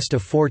have amassed a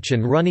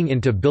fortune running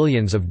into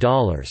billions of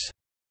dollars."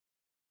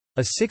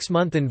 A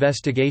 6-month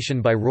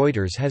investigation by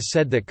Reuters has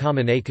said that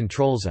Khamenei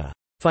controls a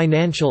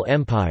financial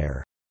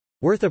empire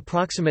worth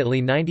approximately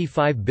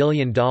 $95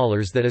 billion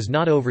that is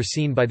not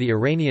overseen by the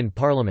Iranian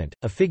parliament,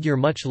 a figure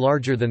much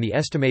larger than the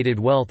estimated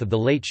wealth of the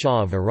late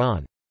Shah of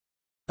Iran.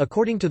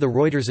 According to the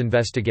Reuters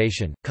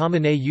investigation,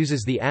 Khamenei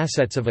uses the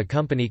assets of a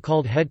company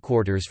called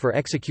Headquarters for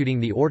executing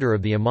the order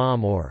of the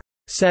Imam or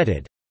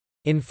Seded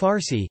in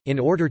Farsi, in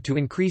order to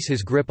increase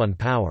his grip on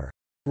power.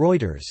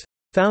 Reuters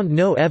found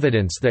no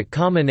evidence that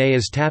Khamenei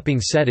is tapping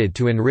Seded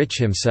to enrich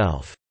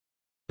himself,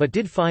 but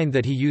did find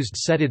that he used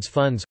Seded's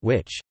funds,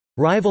 which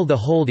rival the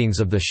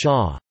holdings of the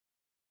Shah,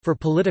 for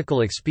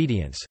political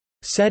expedience.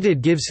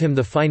 Seded gives him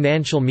the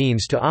financial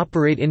means to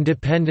operate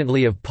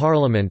independently of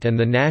parliament and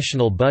the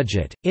national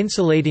budget,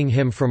 insulating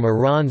him from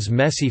Iran's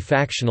messy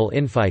factional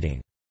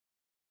infighting.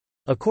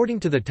 According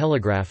to The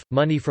Telegraph,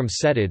 money from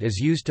Seded is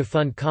used to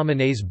fund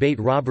Khamenei's Beit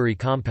robbery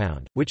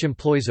compound, which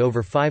employs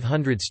over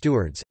 500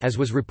 stewards, as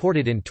was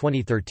reported in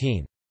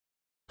 2013.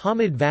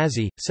 Hamid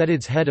Vazi,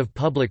 Seded's head of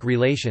public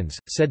relations,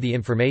 said the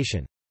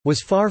information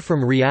was far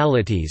from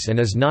realities and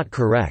is not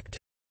correct.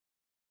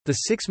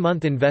 The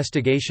 6-month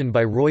investigation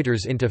by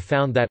Reuters into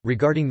found that,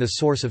 regarding the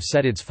source of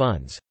Seded's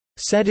funds,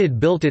 Seded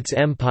built its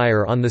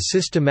empire on the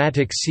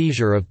systematic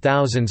seizure of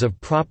thousands of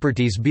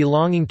properties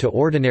belonging to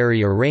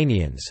ordinary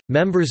Iranians,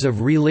 members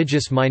of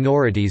religious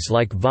minorities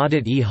like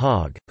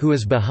Vadat-e-Haq, who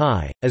is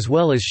Bahá'í, as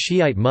well as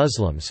Shiite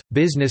Muslims,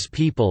 business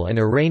people and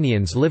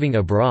Iranians living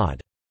abroad.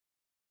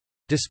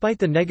 Despite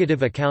the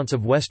negative accounts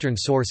of Western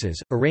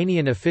sources,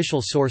 Iranian official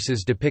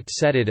sources depict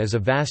Seded as a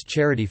vast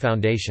charity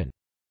foundation.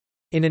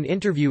 In an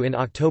interview in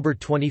October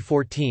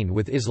 2014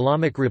 with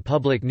Islamic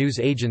Republic News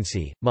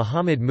Agency,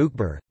 Mohammed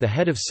Mukbar, the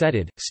head of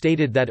SETID,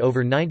 stated that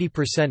over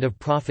 90% of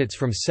profits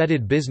from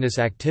SETID business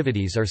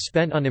activities are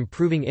spent on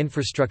improving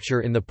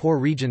infrastructure in the poor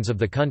regions of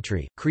the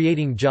country,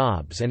 creating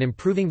jobs and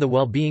improving the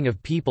well-being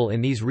of people in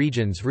these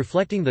regions,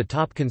 reflecting the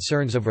top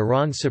concerns of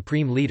Iran's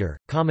supreme leader,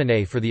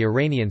 Khamenei, for the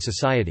Iranian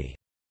society.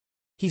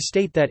 He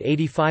stated that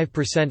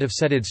 85% of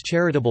SETID's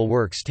charitable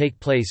works take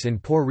place in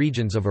poor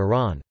regions of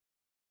Iran.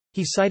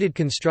 He cited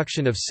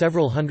construction of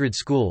several hundred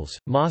schools,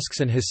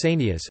 mosques and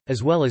hassanias,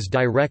 as well as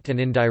direct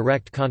and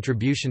indirect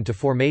contribution to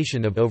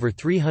formation of over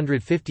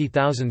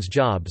 350,000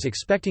 jobs,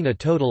 expecting a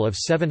total of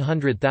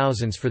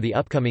 700,000 for the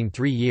upcoming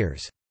 3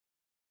 years.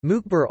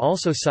 Mukbar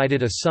also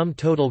cited a sum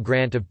total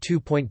grant of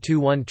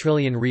 2.21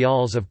 trillion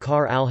rials of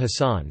Qar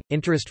al-Hassan,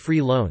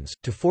 interest-free loans,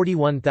 to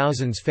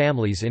 41,000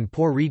 families in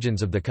poor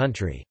regions of the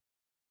country.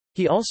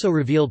 He also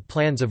revealed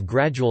plans of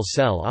gradual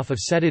sell-off of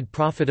SETID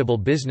profitable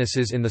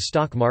businesses in the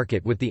stock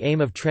market with the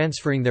aim of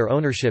transferring their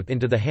ownership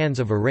into the hands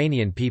of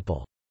Iranian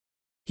people.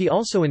 He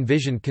also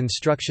envisioned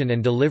construction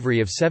and delivery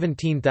of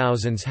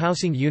 17,000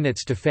 housing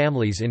units to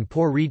families in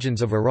poor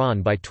regions of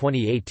Iran by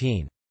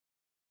 2018.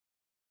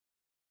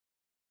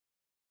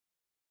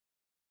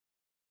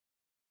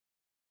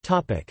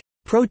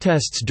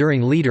 Protests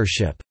during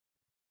leadership.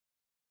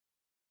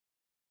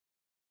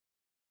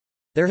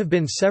 There have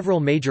been several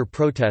major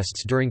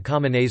protests during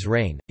Khamenei's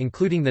reign,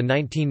 including the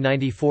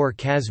 1994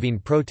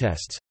 Qazvin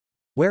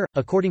protests—where,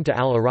 according to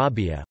Al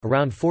Arabiya,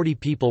 around 40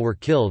 people were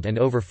killed and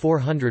over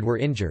 400 were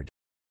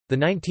injured—the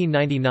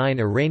 1999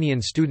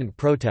 Iranian student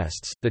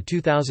protests, the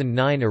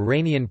 2009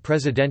 Iranian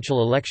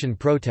presidential election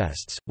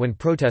protests, when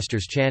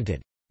protesters chanted,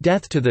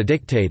 "Death to the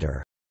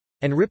dictator!"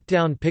 and ripped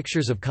down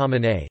pictures of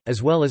Khamenei,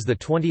 as well as the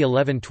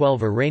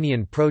 2011-12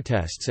 Iranian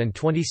protests and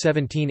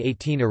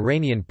 2017-18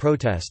 Iranian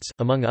protests,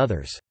 among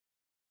others.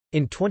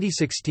 In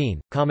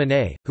 2016,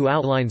 Khamenei, who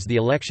outlines the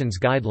elections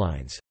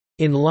guidelines,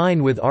 "in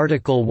line with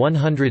Article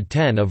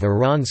 110 of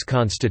Iran's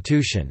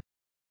constitution,"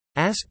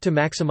 asked to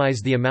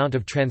maximize the amount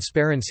of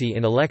transparency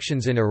in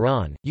elections in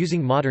Iran,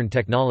 using modern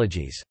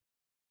technologies.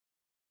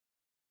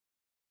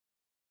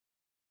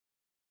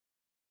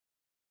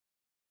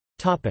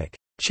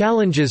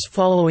 Challenges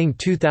following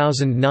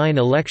 2009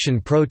 election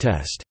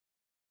protest.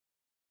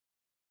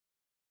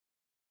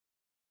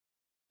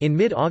 In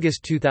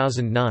mid-August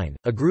 2009,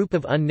 a group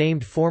of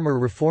unnamed former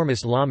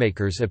reformist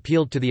lawmakers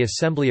appealed to the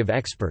Assembly of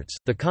Experts,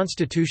 the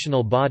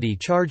constitutional body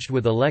charged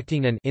with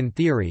electing and, in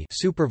theory,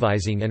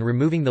 supervising and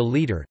removing the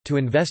leader, to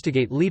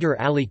investigate leader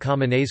Ali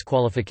Khamenei's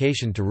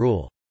qualification to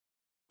rule.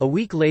 A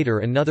week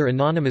later, another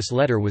anonymous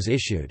letter was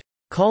issued,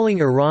 calling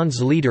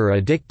Iran's leader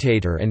a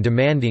dictator and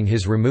demanding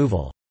his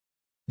removal.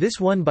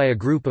 This one by a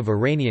group of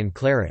Iranian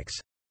clerics.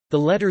 The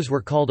letters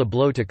were called a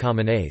blow to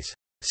Khamenei's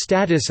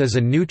status as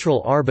a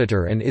neutral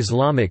arbiter and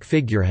Islamic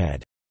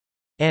figurehead,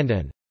 and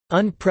an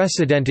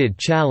unprecedented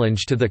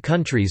challenge to the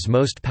country's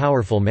most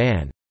powerful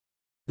man,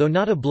 though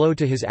not a blow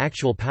to his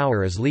actual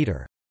power as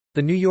leader.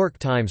 The New York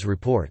Times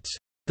reports,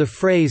 "The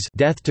phrase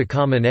death to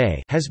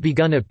Khamenei has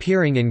begun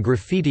appearing in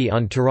graffiti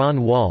on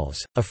Tehran walls,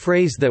 a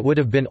phrase that would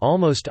have been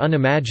almost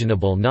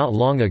unimaginable not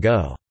long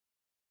ago."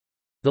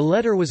 The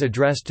letter was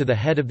addressed to the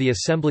head of the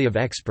Assembly of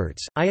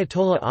Experts,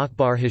 Ayatollah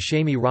Akbar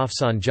Hashemi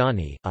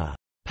Rafsanjani, a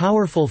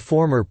powerful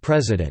former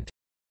president,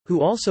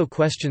 who also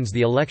questions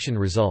the election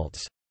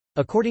results.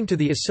 According to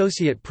the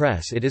Associate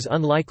Press, it is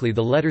unlikely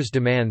the letter's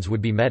demands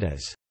would be met,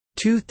 as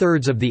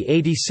 2/3 of the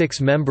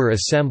 86-member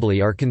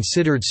assembly are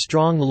considered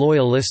strong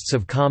loyalists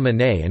of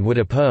Khamenei and would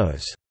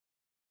oppose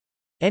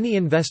any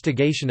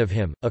investigation of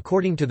him.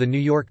 According to the New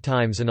York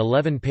Times, an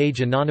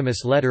 11-page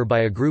anonymous letter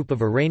by a group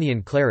of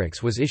Iranian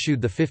clerics was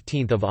issued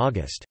 15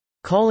 August,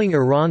 calling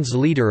Iran's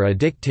leader a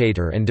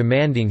dictator and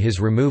demanding his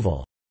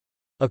removal.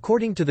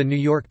 According to the New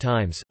York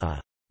Times, a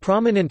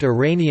prominent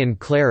Iranian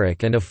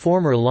cleric and a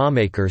former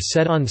lawmaker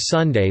said on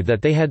Sunday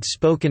that they had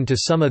spoken to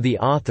some of the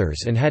authors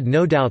and had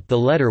no doubt the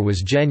letter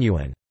was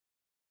genuine.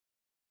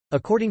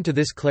 According to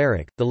this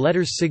cleric, the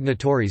letter's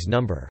signatories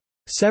number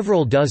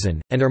several dozen,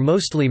 and are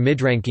mostly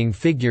mid-ranking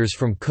figures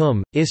from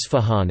Qum,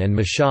 Isfahan and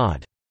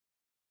Mashhad,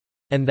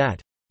 and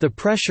that the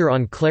pressure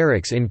on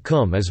clerics in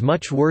Qum is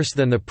much worse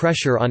than the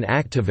pressure on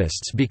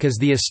activists because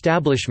the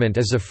establishment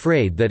is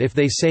afraid that if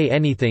they say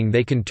anything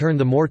they can turn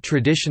the more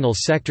traditional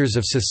sectors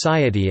of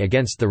society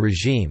against the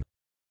regime.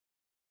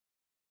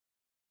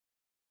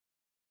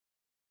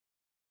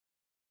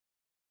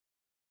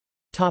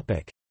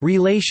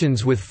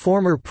 Relations with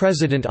former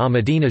President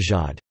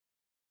Ahmadinejad.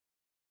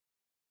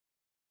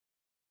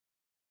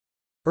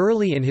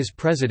 Early in his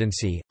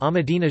presidency,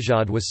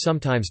 Ahmadinejad was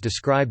sometimes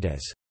described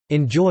as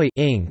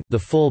enjoying the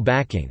full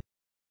backing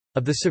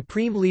of the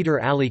supreme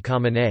leader Ali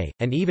Khamenei,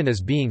 and even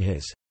as being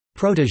his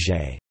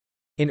protégé.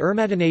 In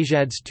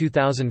Ahmadinejad's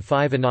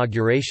 2005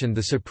 inauguration,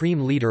 the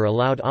supreme leader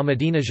allowed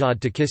Ahmadinejad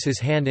to kiss his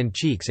hand and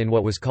cheeks in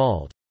what was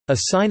called a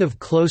sign of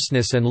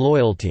closeness and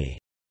loyalty,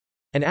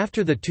 and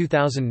after the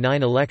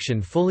 2009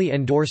 election fully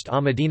endorsed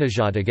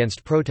Ahmadinejad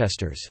against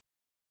protesters.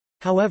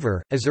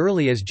 However, as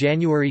early as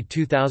January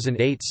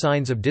 2008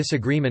 signs of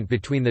disagreement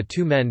between the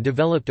two men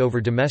developed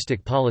over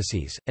domestic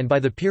policies, and by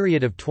the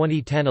period of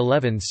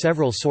 2010–11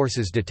 several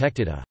sources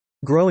detected a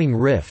 «growing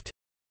rift»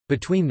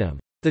 between them.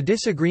 The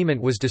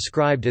disagreement was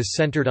described as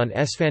centered on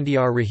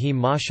Esfandiar Rahim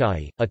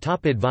Marjaʿiyyat, a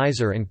top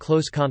advisor and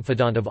close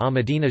confidant of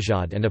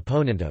Ahmadinejad and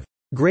opponent of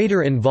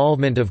 «greater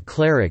involvement of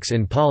clerics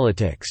in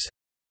politics»,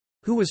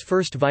 who was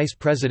first vice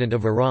president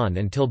of Iran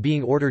until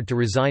being ordered to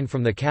resign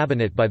from the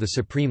cabinet by the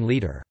supreme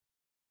leader.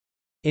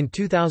 In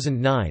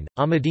 2009,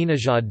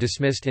 Ahmadinejad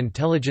dismissed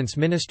Intelligence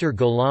Minister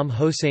Gholam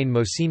Hossein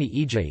Mohseni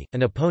Ejei,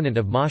 an opponent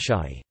of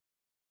Marjaʿiyyat.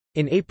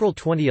 In April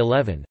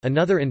 2011,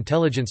 another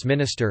intelligence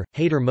minister,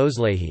 Haider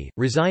Moslehi,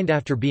 resigned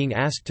after being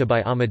asked to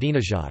by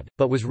Ahmadinejad,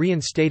 but was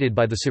reinstated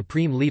by the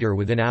supreme leader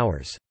within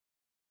hours.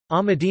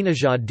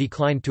 Ahmadinejad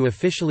declined to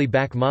officially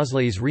back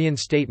Moslehi's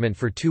reinstatement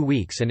for 2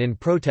 weeks and in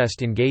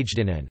protest engaged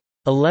in an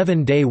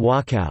 11-day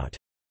walkout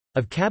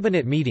of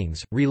cabinet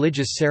meetings,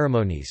 religious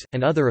ceremonies,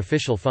 and other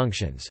official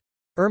functions.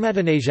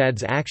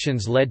 Ahmadinejad's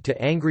actions led to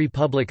angry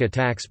public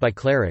attacks by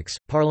clerics,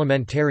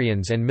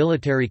 parliamentarians and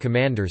military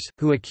commanders,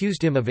 who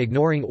accused him of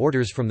ignoring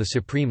orders from the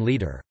supreme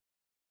leader.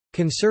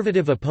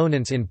 Conservative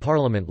opponents in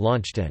parliament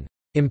launched an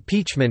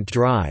impeachment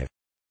drive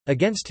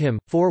against him.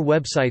 4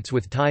 websites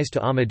with ties to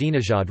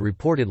Ahmadinejad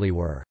reportedly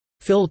were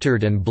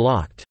filtered and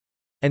blocked,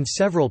 and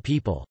several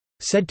people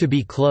said to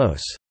be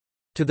close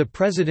to the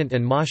president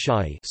and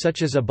Marjaʿiyyat,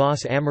 such as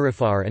Abbas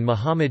Amarifar and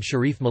Muhammad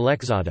Sharif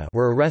Malekzada,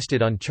 were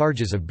arrested on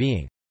charges of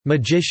being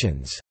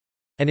magicians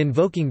and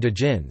invoking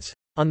djinns.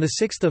 On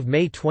 6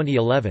 May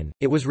 2011,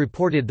 it was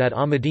reported that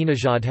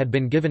Ahmadinejad had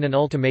been given an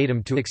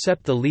ultimatum to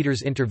accept the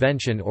leader's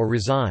intervention or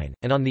resign,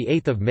 and on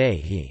 8 May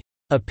he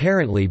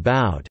apparently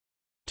bowed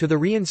to the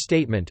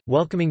reinstatement,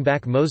 welcoming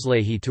back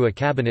Moslehi to a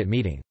cabinet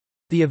meeting.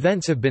 The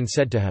events have been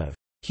said to have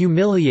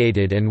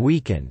humiliated and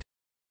weakened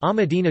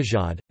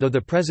Ahmadinejad, though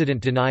the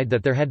president denied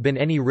that there had been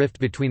any rift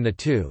between the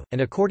two,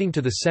 and according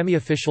to the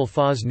semi-official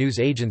Fars news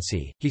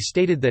agency, he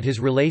stated that his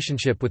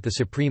relationship with the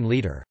supreme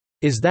leader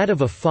is that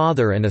of a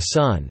father and a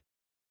son.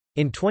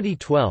 In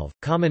 2012,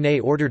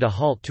 Khamenei ordered a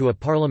halt to a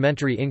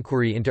parliamentary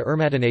inquiry into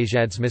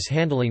Ahmadinejad's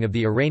mishandling of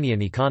the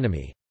Iranian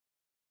economy.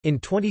 In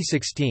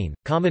 2016,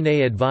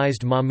 Khamenei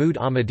advised Mahmoud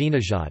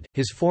Ahmadinejad,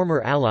 his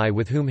former ally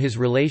with whom his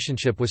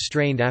relationship was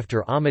strained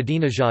after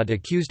Ahmadinejad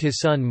accused his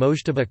son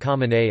Mojtaba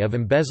Khamenei of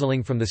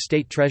embezzling from the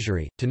state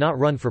treasury, to not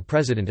run for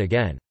president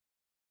again.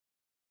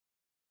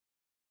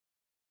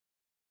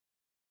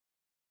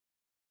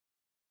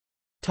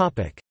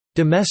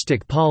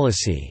 Domestic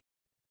policy.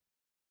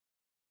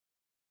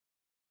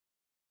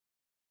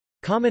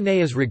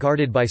 Khamenei is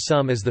regarded by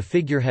some as the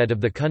figurehead of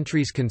the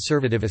country's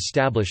conservative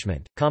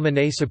establishment.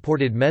 Khamenei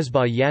supported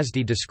Mesbah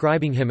Yazdi,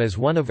 describing him as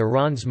one of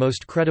Iran's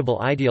most credible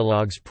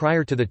ideologues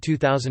prior to the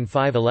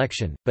 2005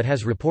 election, but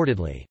has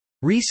reportedly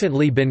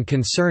recently been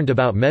concerned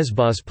about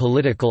Mesbah's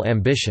political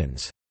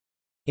ambitions.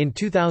 In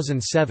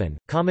 2007,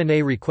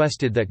 Khamenei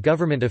requested that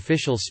government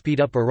officials speed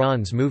up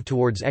Iran's move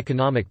towards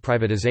economic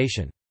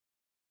privatization.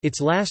 Its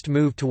last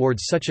move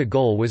towards such a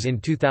goal was in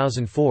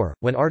 2004,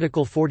 when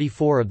Article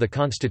 44 of the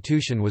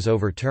Constitution was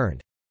overturned.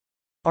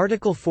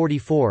 Article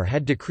 44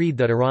 had decreed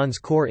that Iran's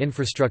core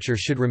infrastructure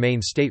should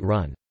remain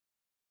state-run.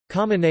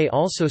 Khamenei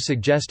also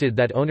suggested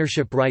that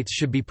ownership rights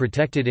should be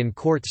protected in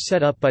courts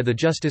set up by the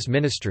Justice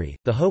Ministry.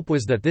 The hope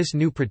was that this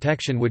new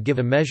protection would give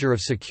a measure of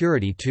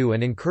security to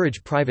and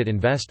encourage private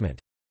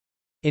investment.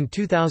 In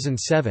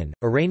 2007,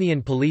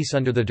 Iranian police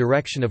under the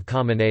direction of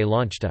Khamenei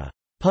launched a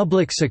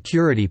public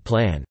security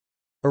plan,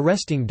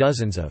 arresting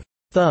dozens of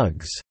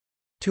thugs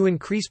to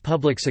increase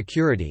public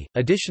security.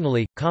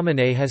 Additionally,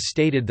 Khamenei has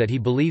stated that he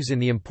believes in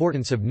the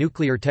importance of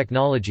nuclear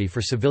technology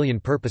for civilian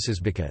purposes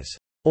because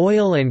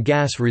oil and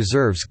gas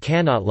reserves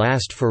cannot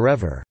last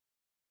forever.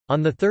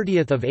 On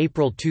 30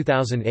 April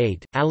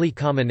 2008, Ali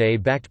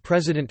Khamenei backed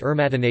President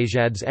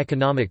Ahmadinejad's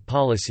economic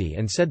policy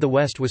and said the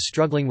West was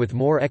struggling with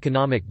more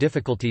economic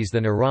difficulties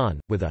than Iran,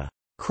 with a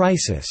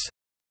crisis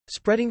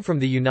spreading from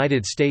the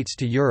United States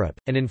to Europe,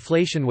 and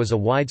inflation was a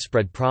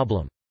widespread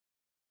problem.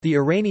 The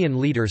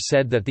Iranian leader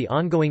said that the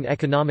ongoing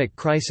economic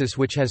crisis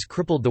which has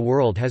crippled the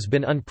world has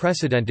been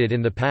unprecedented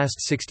in the past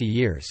 60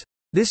 years.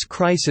 This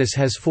crisis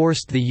has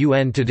forced the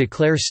UN to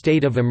declare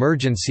state of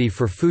emergency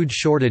for food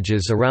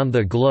shortages around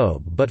the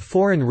globe, but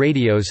foreign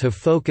radios have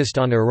focused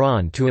on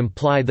Iran to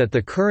imply that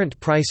the current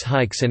price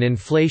hikes and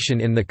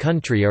inflation in the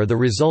country are the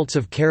results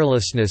of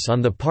carelessness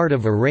on the part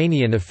of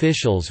Iranian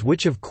officials,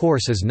 which of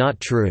course is not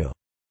true,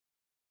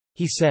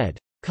 he said.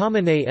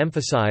 Khamenei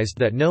emphasized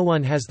that no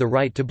one has the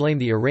right to blame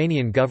the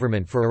Iranian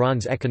government for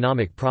Iran's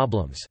economic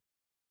problems.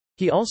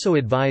 He also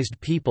advised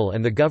people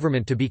and the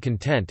government to be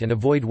content and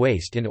avoid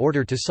waste in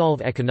order to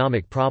solve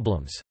economic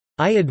problems.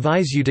 I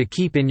advise you to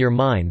keep in your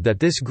mind that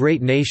this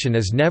great nation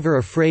is never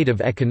afraid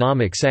of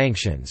economic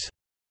sanctions,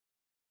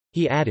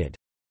 he added.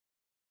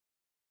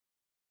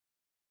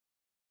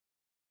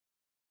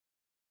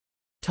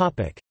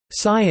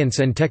 Science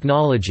and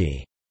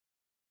technology.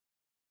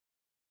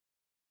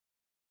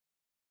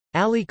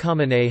 Ali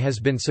Khamenei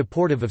has been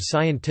supportive of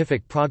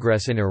scientific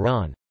progress in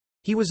Iran.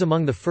 He was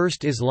among the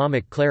first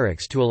Islamic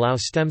clerics to allow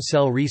stem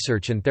cell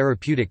research and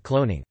therapeutic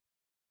cloning.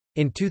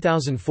 In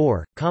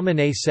 2004,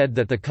 Khamenei said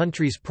that the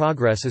country's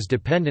progress is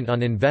dependent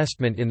on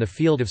investment in the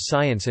field of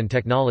science and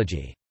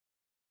technology.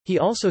 He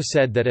also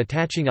said that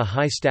attaching a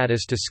high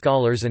status to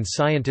scholars and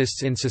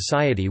scientists in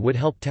society would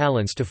help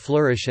talents to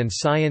flourish and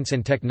science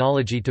and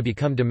technology to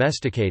become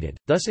domesticated,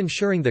 thus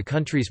ensuring the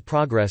country's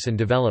progress and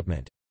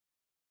development.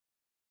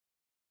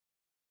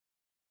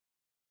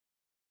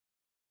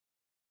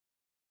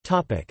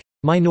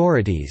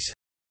 Minorities.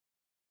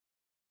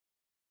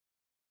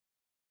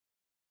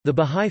 The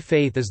Bahá'í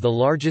Faith is the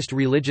largest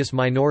religious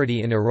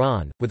minority in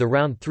Iran, with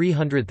around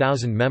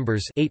 300,000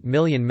 members, 8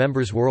 million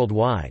members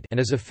worldwide, and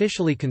is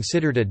officially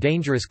considered a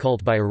dangerous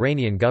cult by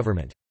Iranian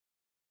government.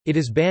 It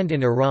is banned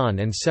in Iran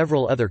and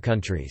several other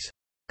countries.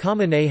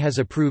 Khamenei has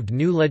approved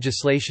new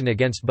legislation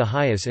against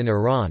Baha'is in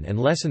Iran and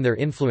lessen their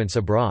influence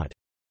abroad.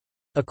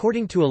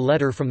 According to a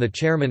letter from the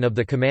chairman of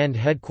the command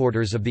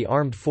headquarters of the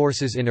armed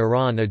forces in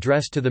Iran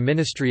addressed to the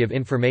Ministry of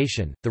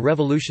Information, the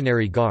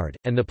Revolutionary Guard,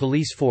 and the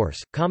police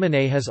force,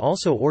 Khamenei has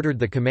also ordered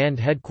the command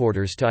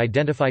headquarters to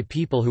identify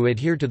people who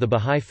adhere to the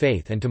Baha'i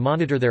Faith and to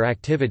monitor their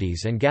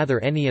activities and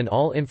gather any and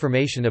all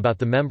information about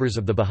the members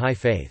of the Baha'i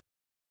Faith.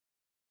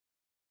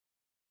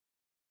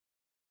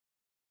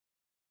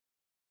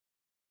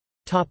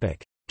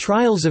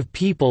 Trials of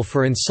people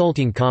for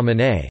insulting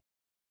Khamenei.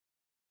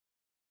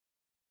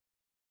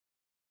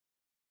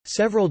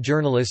 Several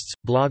journalists,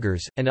 bloggers,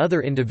 and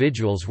other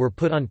individuals were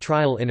put on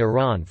trial in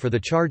Iran for the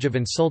charge of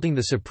insulting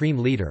the supreme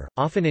leader,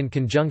 often in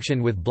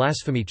conjunction with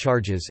blasphemy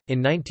charges.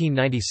 In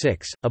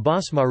 1996,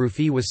 Abbas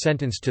Maroufi was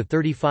sentenced to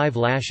 35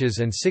 lashes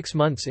and 6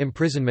 months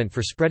imprisonment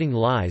for spreading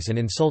lies and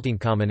insulting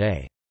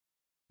Khamenei.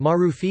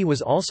 Maroufi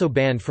was also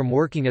banned from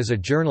working as a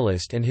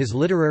journalist and his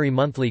literary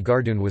monthly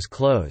Gardun was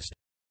closed.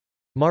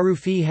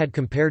 Maroufi had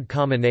compared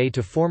Khamenei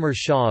to former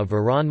Shah of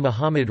Iran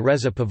Mohammad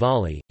Reza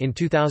Pahlavi. In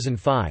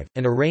 2005,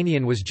 an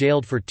Iranian was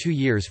jailed for 2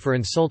 years for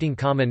insulting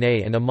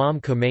Khamenei and Imam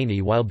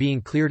Khomeini while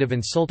being cleared of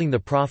insulting the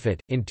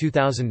Prophet. In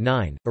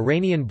 2009,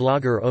 Iranian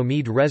blogger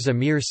Omid Reza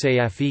Mir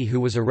Sayafi,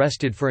 who was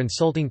arrested for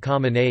insulting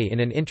Khamenei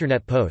in an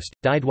internet post,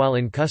 died while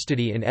in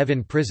custody in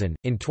Evin prison.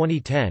 In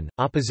 2010,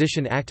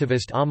 opposition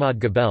activist Ahmad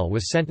Gabel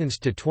was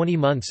sentenced to 20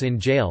 months in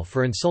jail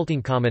for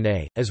insulting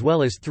Khamenei, as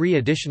well as 3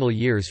 additional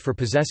years for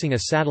possessing a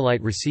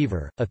satellite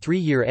receiver, a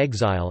 3-year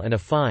exile and a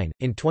fine.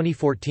 In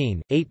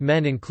 2014, 8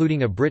 men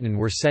including a Briton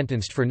were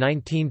sentenced for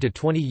 19 to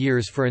 20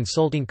 years for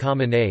insulting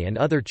Khamenei and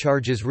other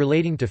charges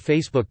relating to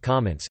Facebook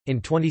comments.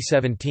 In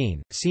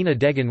 2017, Sina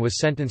Degan was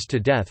sentenced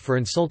to death for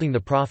insulting the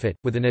Prophet,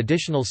 with an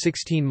additional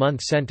 16-month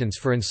sentence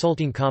for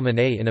insulting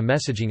Khamenei in a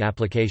messaging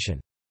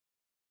application.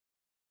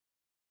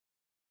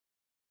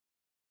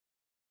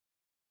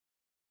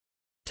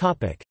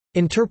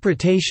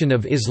 Interpretation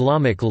of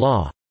Islamic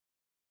law.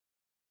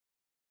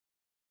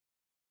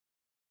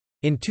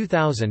 In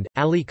 2000,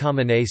 Ali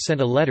Khamenei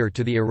sent a letter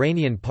to the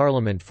Iranian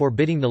parliament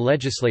forbidding the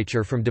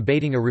legislature from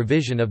debating a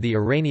revision of the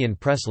Iranian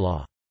press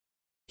law.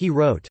 He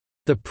wrote,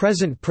 "The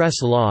present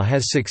press law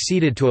has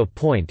succeeded to a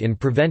point in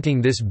preventing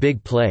this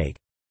big plague.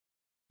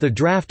 The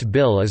draft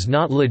bill is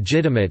not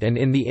legitimate and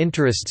in the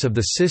interests of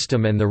the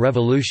system and the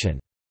revolution."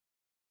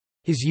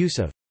 His use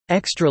of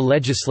extra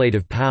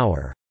legislative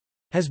power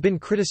has been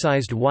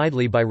criticized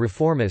widely by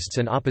reformists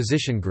and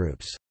opposition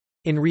groups.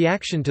 In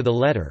reaction to the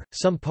letter,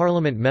 some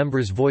parliament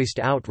members voiced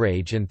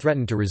outrage and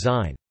threatened to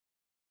resign.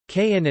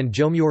 Kayan and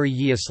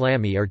Jomhuri-i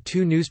Islami are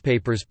 2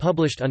 newspapers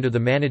published under the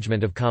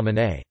management of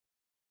Khamenei.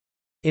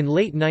 In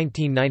late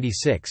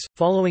 1996,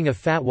 following a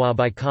fatwa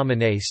by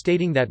Khamenei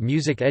stating that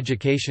music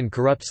education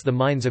corrupts the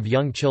minds of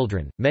young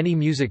children, many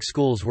music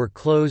schools were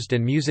closed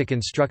and music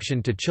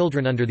instruction to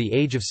children under the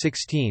age of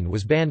 16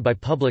 was banned by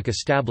public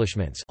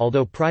establishments,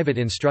 although private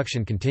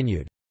instruction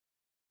continued.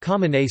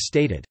 Khamenei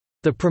stated,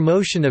 "The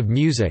promotion of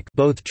music,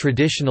 both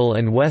traditional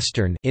and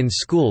Western, in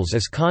schools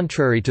is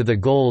contrary to the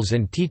goals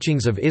and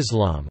teachings of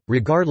Islam,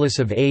 regardless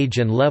of age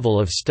and level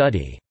of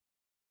study."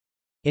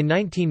 In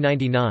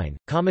 1999,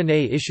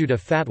 Khamenei issued a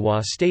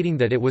fatwa stating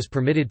that it was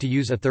permitted to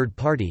use a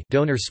third-party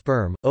donor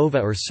sperm, ova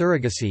or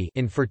surrogacy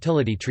in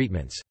fertility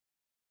treatments.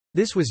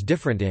 This was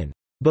different in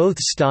both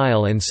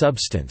style and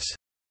substance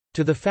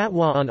to the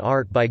fatwa on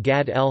art by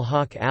Gad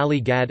el-Haq Ali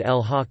Gad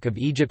el-Haq of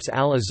Egypt's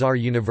Al-Azhar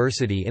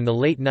University in the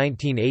late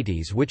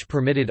 1980s, which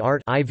permitted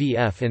art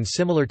IVF and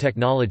similar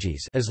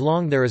technologies as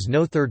long there is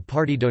no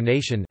third-party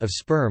donation of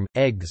sperm,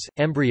 eggs,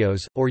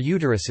 embryos, or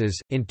uteruses.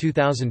 In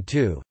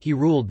 2002, he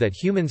ruled that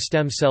human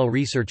stem cell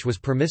research was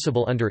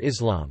permissible under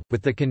Islam,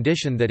 with the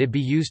condition that it be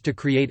used to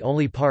create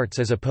only parts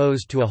as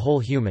opposed to a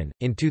whole human.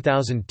 In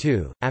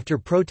 2002, after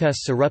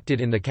protests erupted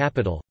in the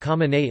capital,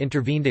 Khamenei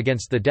intervened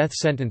against the death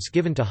sentence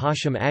given to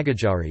Hashim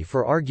Agajari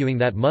for arguing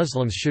that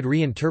Muslims should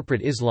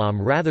reinterpret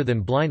Islam rather than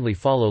blindly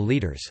follow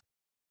leaders.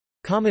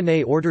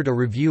 Khamenei ordered a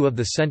review of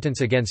the sentence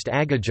against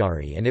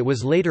Agajari and it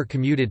was later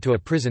commuted to a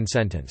prison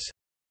sentence.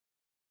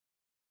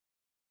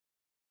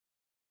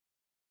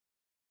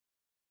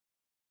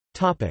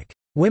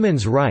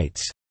 Women's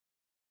rights.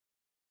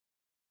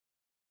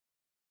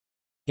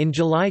 In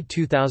July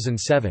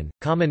 2007,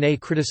 Khamenei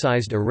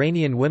criticized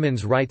Iranian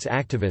women's rights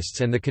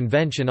activists and the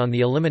Convention on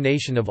the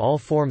Elimination of All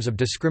Forms of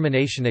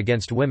Discrimination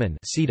Against Women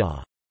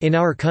in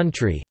our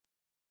country.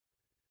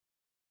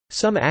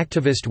 Some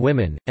activist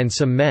women, and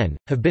some men,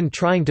 have been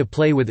trying to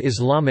play with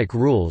Islamic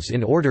rules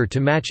in order to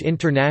match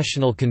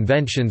international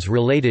conventions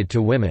related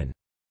to women,"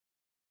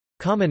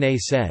 Khamenei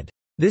said.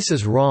 "This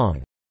is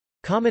wrong."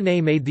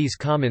 Khamenei made these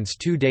comments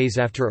 2 days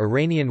after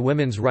Iranian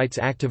women's rights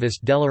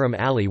activist Delaram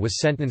Ali was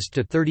sentenced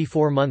to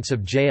 34 months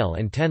of jail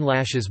and 10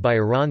 lashes by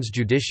Iran's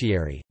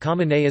judiciary.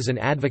 Khamenei is an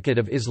advocate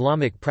of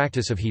Islamic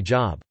practice of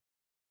hijab.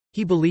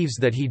 He believes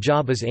that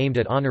hijab is aimed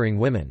at honoring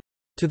women.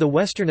 To the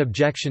Western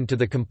objection to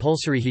the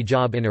compulsory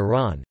hijab in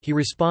Iran, he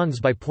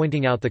responds by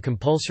pointing out the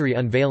compulsory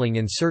unveiling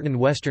in certain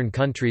Western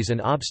countries and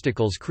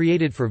obstacles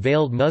created for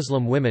veiled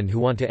Muslim women who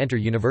want to enter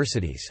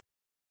universities.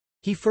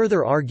 He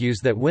further argues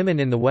that women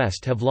in the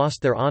West have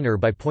lost their honor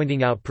by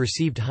pointing out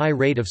perceived high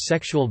rate of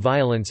sexual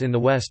violence in the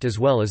West as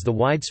well as the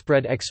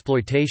widespread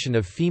exploitation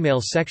of female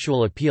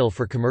sexual appeal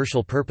for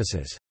commercial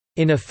purposes.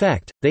 In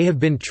effect, they have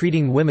been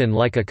treating women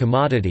like a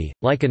commodity,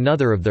 like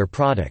another of their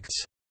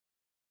products.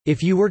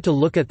 If you were to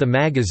look at the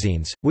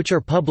magazines, which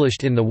are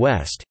published in the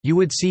West, you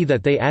would see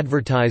that they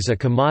advertise a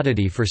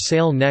commodity for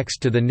sale next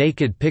to the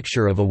naked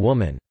picture of a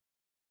woman.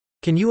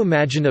 Can you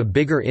imagine a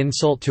bigger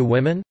insult to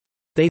women?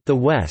 They, the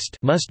West,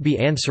 must be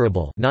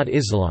answerable, not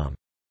Islam.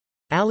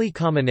 Ali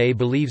Khamenei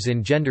believes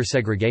in gender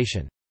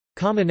segregation.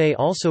 Khamenei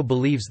also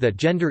believes that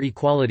gender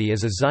equality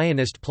is a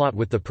Zionist plot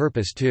with the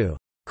purpose to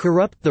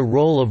corrupt the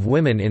role of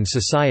women in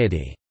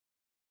society.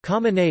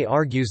 Khamenei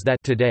argues that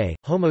today,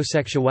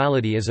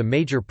 homosexuality is a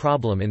major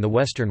problem in the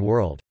Western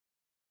world.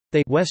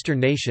 They Western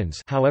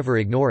nations, however,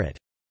 ignore it.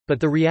 But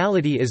the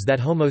reality is that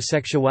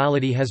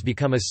homosexuality has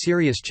become a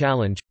serious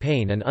challenge,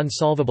 pain and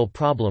unsolvable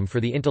problem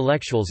for the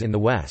intellectuals in the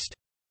West.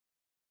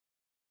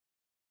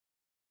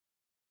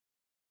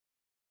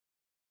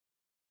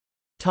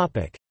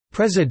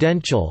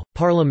 Presidential,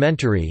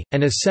 parliamentary,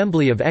 and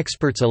Assembly of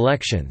Experts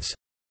elections.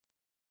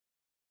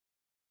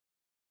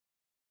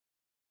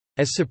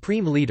 As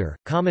supreme leader,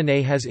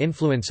 Khamenei has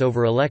influence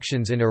over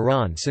elections in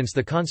Iran since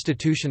the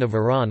Constitution of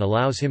Iran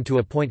allows him to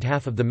appoint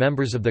half of the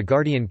members of the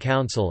Guardian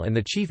Council and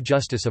the Chief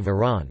Justice of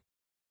Iran.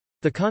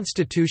 The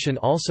Constitution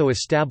also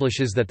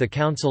establishes that the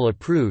Council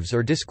approves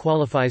or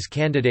disqualifies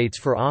candidates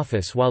for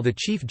office while the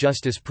Chief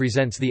Justice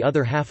presents the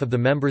other half of the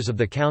members of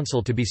the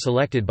Council to be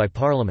selected by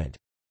Parliament.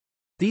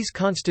 These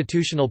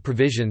constitutional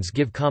provisions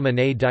give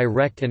Khamenei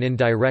direct and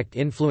indirect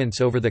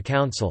influence over the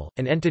Council,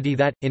 an entity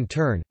that, in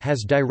turn,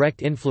 has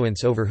direct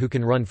influence over who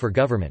can run for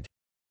government.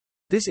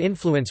 This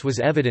influence was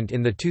evident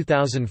in the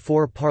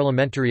 2004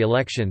 parliamentary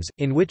elections,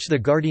 in which the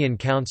Guardian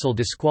Council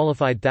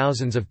disqualified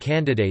thousands of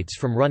candidates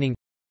from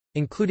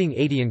running—including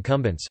 80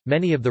 incumbents,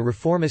 many of the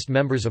reformist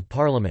members of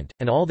parliament,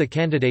 and all the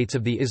candidates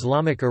of the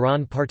Islamic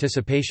Iran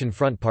Participation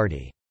Front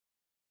Party.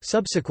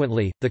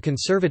 Subsequently, the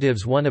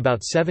Conservatives won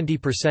about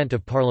 70%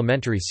 of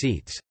parliamentary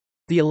seats.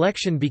 The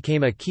election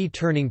became a key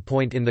turning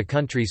point in the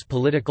country's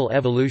political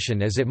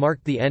evolution as it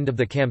marked the end of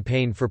the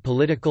campaign for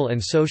political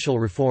and social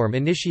reform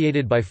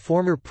initiated by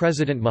former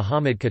President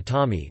Mohammad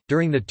Khatami.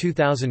 During the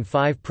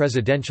 2005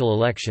 presidential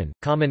election,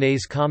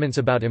 Khamenei's comments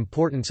about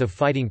importance of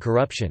fighting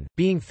corruption,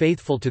 being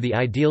faithful to the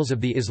ideals of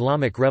the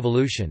Islamic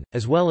Revolution,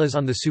 as well as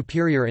on the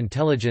superior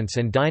intelligence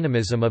and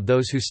dynamism of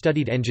those who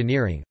studied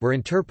engineering, were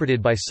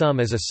interpreted by some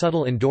as a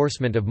subtle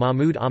endorsement of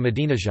Mahmoud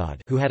Ahmadinejad,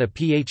 who had a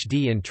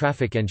PhD in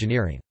traffic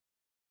engineering.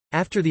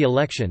 After the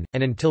election,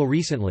 and until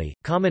recently,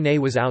 Khamenei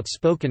was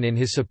outspoken in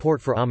his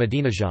support for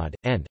Ahmadinejad,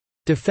 and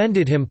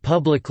defended him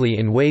publicly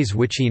in ways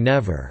which he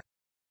never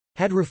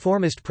had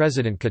reformist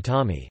President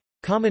Khatami.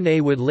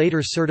 Khamenei would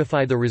later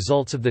certify the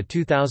results of the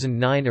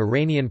 2009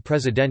 Iranian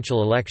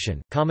presidential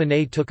election.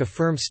 Khamenei took a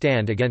firm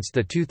stand against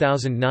the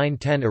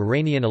 2009-10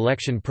 Iranian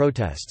election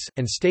protests,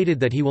 and stated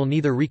that he will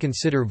neither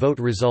reconsider vote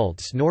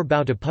results nor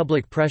bow to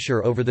public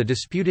pressure over the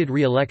disputed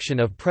re-election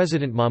of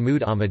President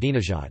Mahmoud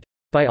Ahmadinejad.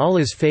 By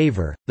Allah's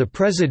favor, the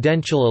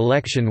presidential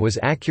election was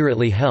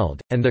accurately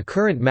held, and the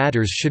current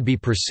matters should be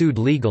pursued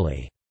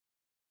legally.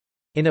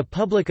 In a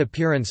public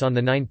appearance on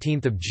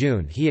 19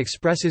 June he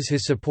expresses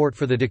his support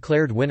for the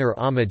declared winner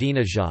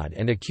Ahmadinejad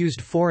and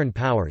accused foreign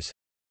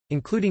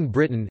powers—including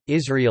Britain,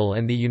 Israel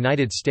and the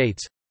United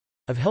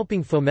States—of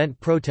helping foment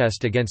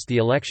protest against the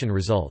election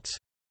results.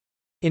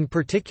 In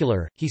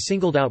particular, he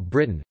singled out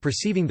Britain,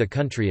 perceiving the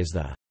country as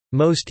the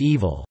most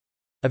evil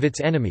of its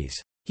enemies.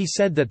 He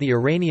said that the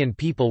Iranian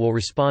people will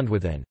respond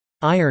with an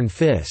iron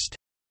fist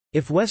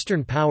if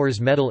Western powers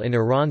meddle in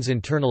Iran's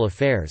internal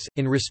affairs.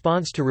 In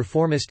response to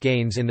reformist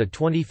gains in the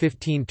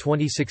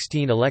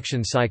 2015-2016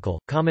 election cycle,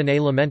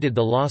 Khamenei lamented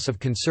the loss of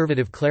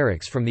conservative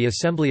clerics from the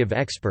Assembly of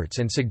Experts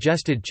and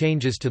suggested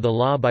changes to the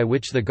law by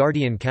which the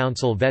Guardian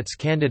Council vets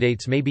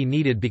candidates may be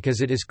needed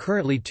because it is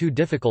currently too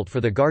difficult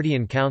for the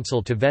Guardian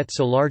Council to vet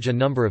so large a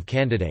number of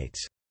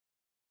candidates.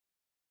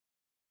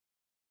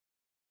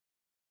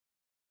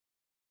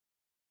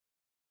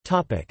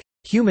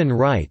 Human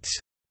rights.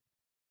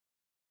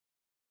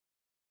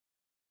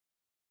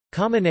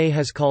 Khamenei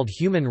has called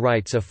human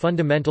rights a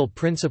fundamental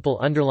principle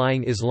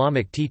underlying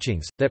Islamic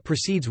teachings, that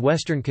precedes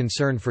Western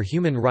concern for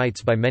human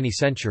rights by many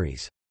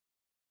centuries.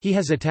 He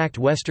has attacked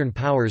Western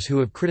powers who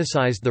have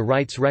criticized the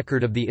rights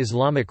record of the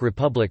Islamic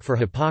Republic for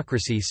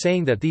hypocrisy,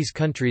 saying that these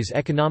countries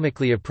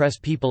economically oppress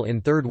people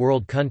in third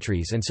world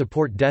countries and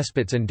support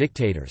despots and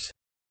dictators.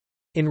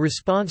 In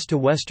response to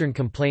Western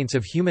complaints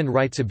of human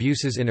rights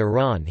abuses in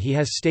Iran, he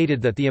has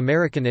stated that the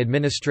American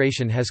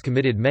administration has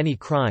committed many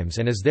crimes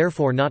and is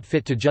therefore not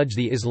fit to judge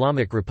the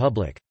Islamic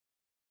Republic.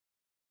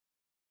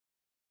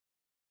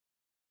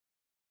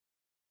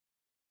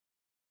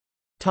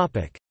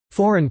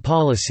 Foreign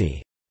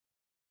policy.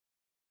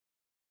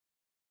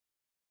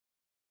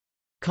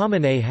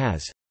 Khamenei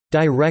has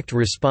direct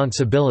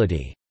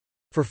responsibility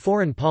for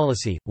foreign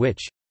policy,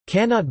 which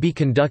cannot be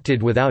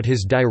conducted without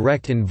his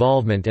direct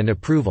involvement and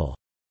approval.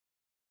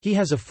 He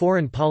has a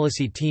foreign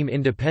policy team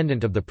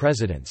independent of the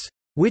president's,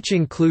 which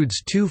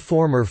includes 2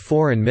 former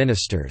foreign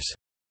ministers,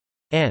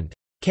 and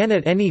can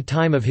at any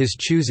time of his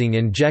choosing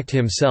inject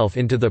himself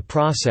into the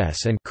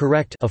process and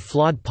correct a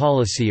flawed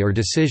policy or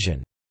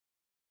decision.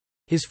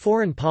 His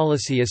foreign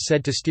policy is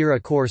said to steer a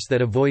course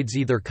that avoids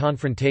either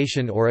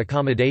confrontation or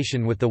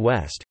accommodation with the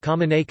West.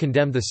 Khamenei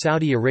condemned the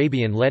Saudi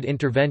Arabian-led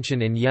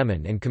intervention in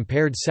Yemen and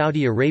compared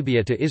Saudi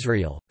Arabia to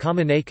Israel.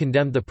 Khamenei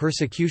condemned the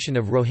persecution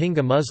of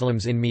Rohingya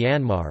Muslims in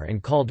Myanmar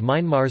and called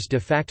Myanmar's de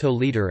facto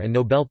leader and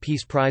Nobel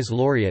Peace Prize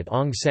laureate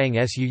Aung San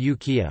Suu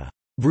Kyi a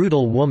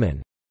brutal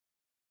woman.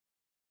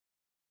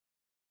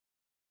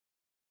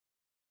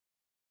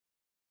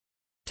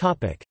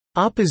 Topic: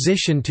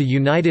 Opposition to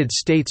United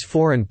States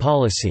foreign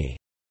policy.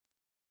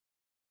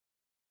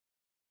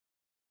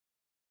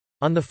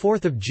 On 4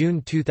 June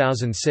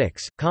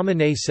 2006,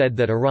 Khamenei said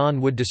that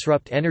Iran would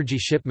disrupt energy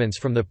shipments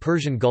from the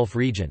Persian Gulf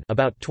region.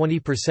 About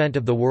 20%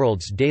 of the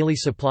world's daily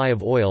supply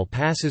of oil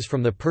passes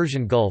from the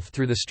Persian Gulf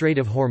through the Strait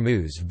of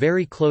Hormuz,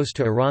 very close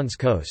to Iran's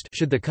coast,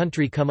 should the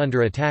country come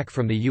under attack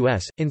from the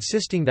US,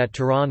 insisting that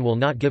Tehran will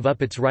not give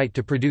up its right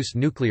to produce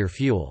nuclear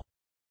fuel.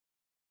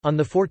 On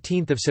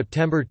 14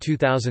 September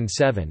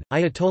 2007,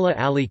 Ayatollah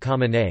Ali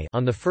Khamenei,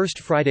 on the first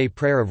Friday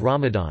prayer of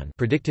Ramadan,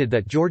 predicted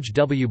that George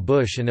W.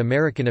 Bush and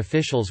American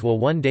officials will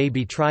one day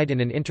be tried in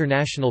an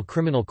international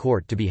criminal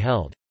court to be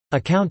held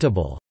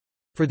accountable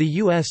for the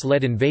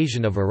US-led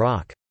invasion of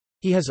Iraq.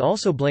 He has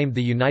also blamed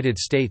the United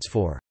States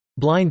for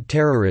blind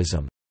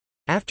terrorism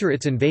after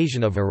its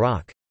invasion of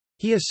Iraq.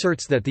 He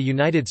asserts that the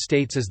United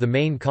States is the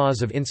main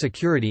cause of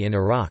insecurity in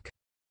Iraq.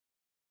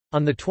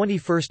 On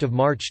 21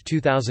 March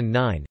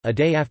 2009, a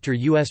day after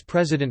U.S.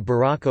 President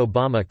Barack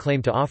Obama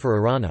claimed to offer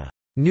Iran a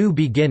new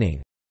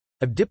beginning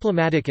of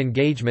diplomatic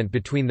engagement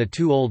between the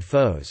two old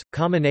foes,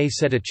 Khamenei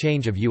said a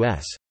change of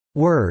U.S.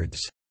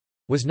 words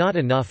was not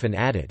enough and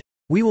added,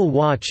 "We will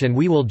watch and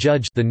we will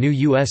judge the new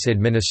U.S.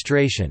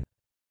 administration.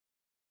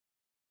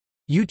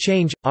 You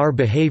change, our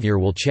behavior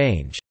will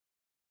change."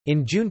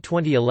 In June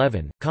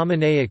 2011,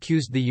 Khamenei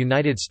accused the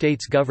United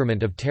States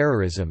government of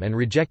terrorism and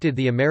rejected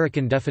the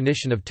American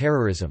definition of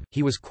terrorism.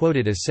 He was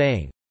quoted as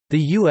saying,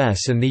 "The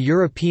US and the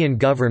European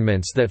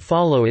governments that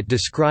follow it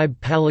describe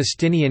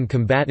Palestinian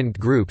combatant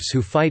groups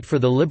who fight for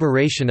the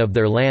liberation of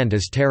their land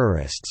as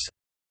terrorists."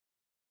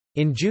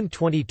 In June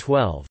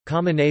 2012,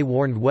 Khamenei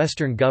warned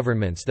Western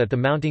governments that the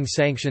mounting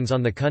sanctions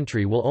on the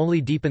country will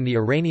only deepen the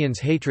Iranians'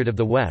 hatred of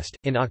the West.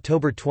 In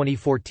October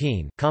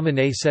 2014,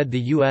 Khamenei said the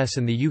US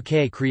and the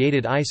UK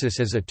created ISIS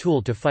as a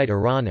tool to fight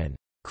Iran and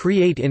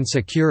create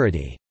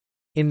insecurity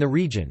in the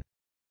region.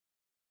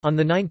 On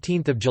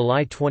 19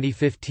 July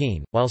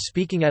 2015, while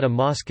speaking at a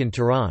mosque in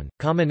Tehran,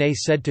 Khamenei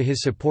said to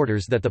his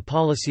supporters that the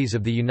policies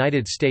of the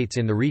United States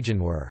in the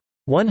region were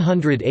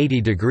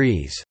 180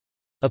 degrees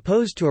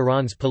opposed to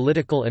Iran's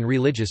political and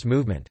religious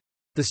movement.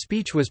 The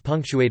speech was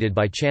punctuated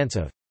by chants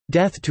of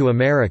 "Death to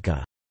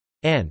America"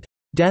 and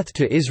 "Death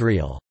to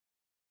Israel."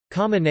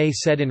 Khamenei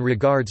said in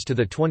regards to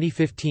the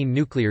 2015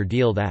 nuclear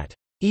deal that,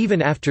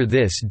 "Even after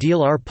this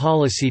deal our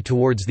policy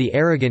towards the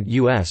arrogant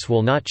US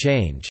will not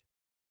change."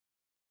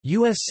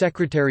 U.S.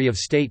 Secretary of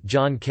State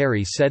John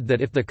Kerry said that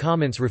if the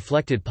comments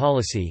reflected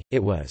policy,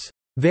 it was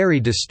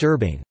 "very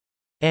disturbing"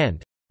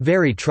 and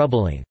 "very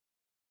troubling."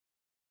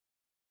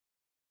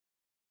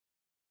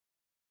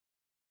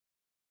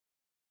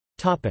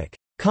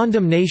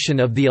 Condemnation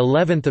of the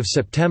 11th of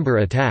September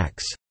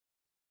attacks.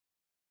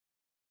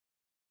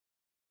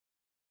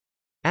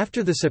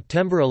 After the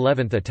September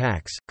 11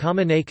 attacks,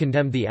 Khamenei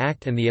condemned the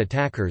act and the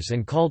attackers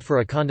and called for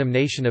a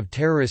condemnation of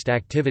terrorist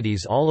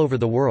activities all over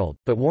the world,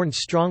 but warned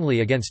strongly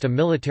against a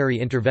military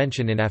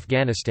intervention in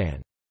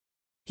Afghanistan.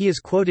 He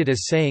is quoted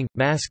as saying,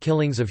 "Mass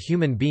killings of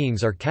human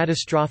beings are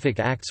catastrophic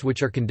acts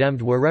which are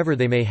condemned wherever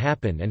they may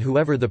happen and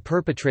whoever the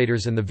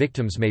perpetrators and the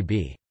victims may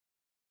be."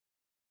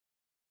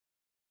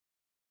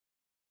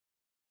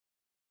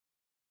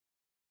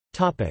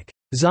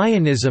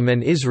 Zionism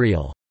and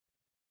Israel.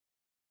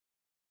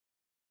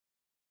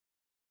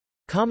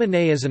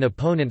 Khamenei is an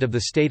opponent of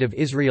the State of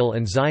Israel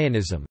and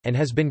Zionism, and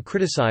has been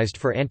criticized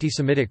for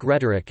anti-Semitic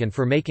rhetoric and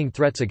for making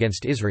threats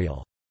against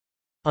Israel.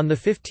 On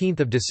 15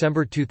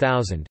 December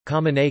 2000,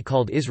 Khamenei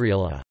called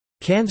Israel a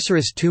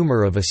cancerous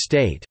tumor of a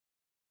state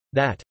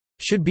that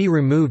should be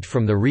removed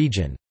from the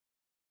region,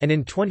 and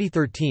in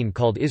 2013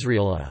 called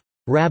Israel a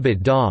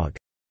rabid dog,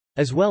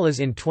 as well as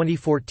in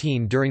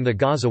 2014 during the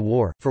Gaza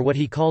war, for what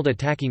he called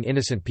attacking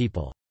innocent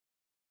people.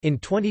 In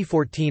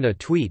 2014 a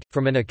tweet,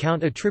 from an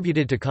account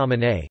attributed to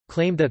Khamenei,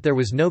 claimed that there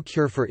was no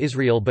cure for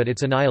Israel but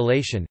its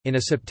annihilation. In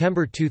a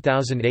September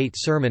 2008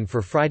 sermon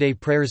for Friday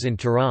prayers in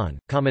Tehran,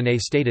 Khamenei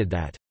stated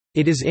that,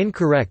 "It is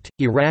incorrect,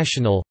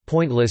 irrational,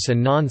 pointless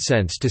and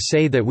nonsense to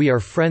say that we are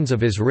friends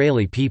of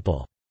Israeli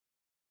people,"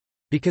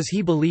 because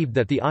he believed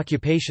that the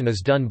occupation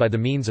is done by the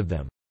means of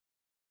them.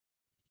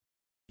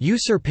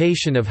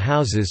 Usurpation of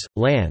houses,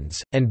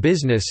 lands, and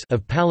business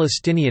of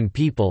Palestinian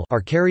people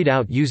are carried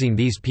out using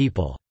these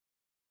people.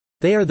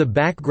 They are the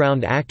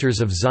background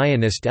actors of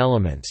Zionist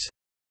elements,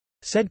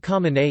 said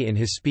Khamenei in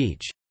his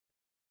speech.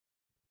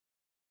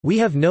 We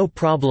have no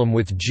problem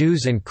with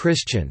Jews and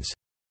Christians.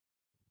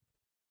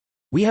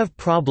 We have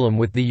problem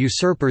with the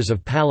usurpers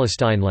of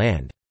Palestine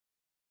land,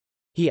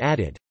 he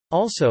added.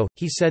 Also,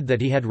 he said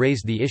that he had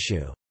raised the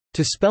issue,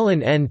 to spell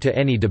an end to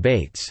any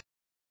debates.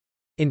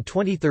 In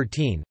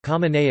 2013,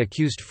 Khamenei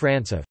accused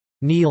France of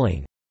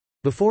kneeling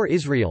before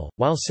Israel,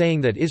 while saying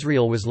that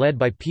Israel was led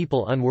by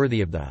people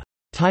unworthy of the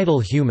title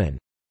human.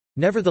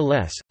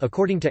 Nevertheless,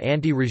 according to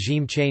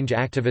anti-regime change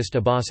activist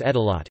Abbas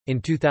Edalat, in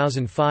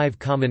 2005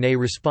 Khamenei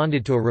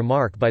responded to a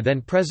remark by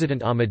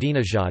then-President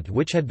Ahmadinejad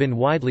which had been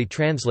widely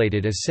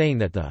translated as saying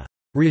that the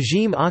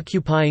regime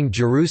occupying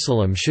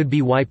Jerusalem should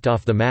be wiped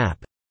off the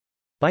map,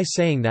 by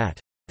saying that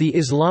the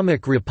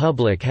Islamic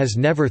Republic has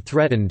never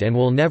threatened and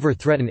will never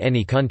threaten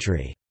any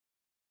country.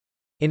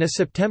 In a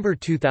September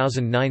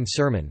 2009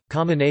 sermon,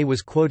 Khamenei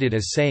was quoted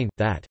as saying,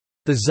 that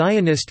the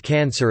Zionist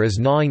cancer is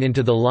gnawing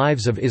into the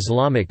lives of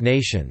Islamic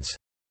nations.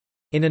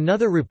 In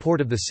another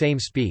report of the same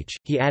speech,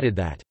 he added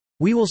that,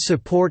 we will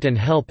support and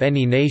help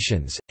any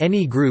nations,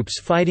 any groups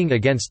fighting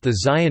against the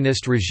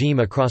Zionist regime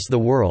across the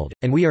world,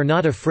 and we are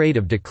not afraid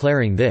of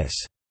declaring this.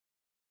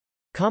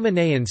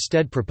 Khamenei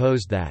instead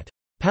proposed that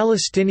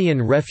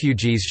Palestinian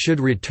refugees should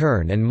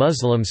return and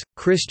Muslims,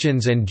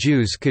 Christians and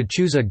Jews could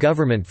choose a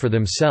government for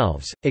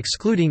themselves,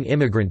 excluding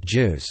immigrant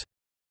Jews.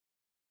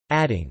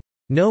 Adding,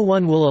 no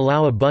one will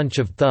allow a bunch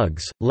of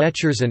thugs,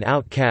 lechers and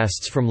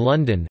outcasts from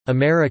London,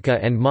 America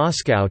and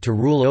Moscow to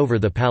rule over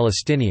the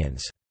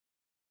Palestinians.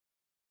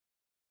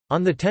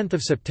 On 10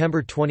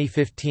 September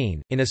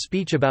 2015, in a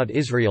speech about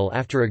Israel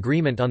after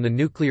agreement on the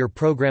nuclear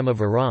program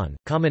of Iran,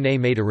 Khamenei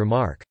made a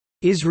remark,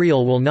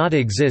 Israel will not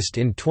exist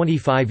in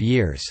 25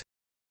 years.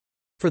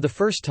 For the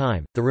first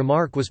time, the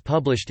remark was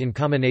published in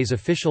Khamenei's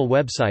official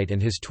website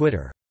and his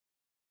Twitter.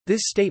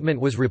 This statement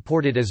was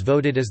reported as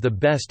voted as the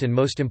best and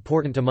most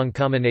important among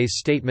Khamenei's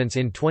statements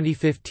in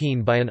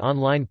 2015 by an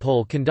online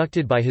poll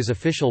conducted by his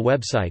official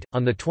website.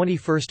 On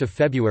 21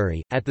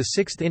 February, at the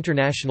 6th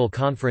International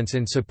Conference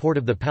in support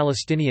of the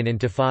Palestinian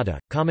Intifada,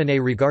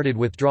 Khamenei regarded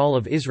withdrawal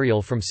of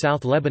Israel from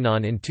South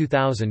Lebanon in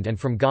 2000 and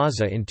from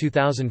Gaza in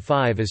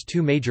 2005 as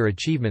two major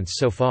achievements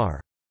so far.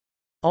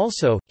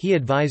 Also, he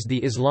advised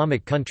the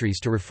Islamic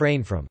countries to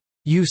refrain from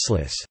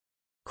useless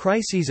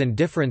crises and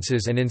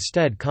differences and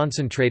instead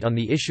concentrate on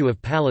the issue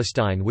of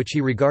Palestine, which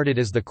he regarded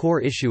as the core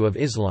issue of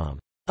Islam.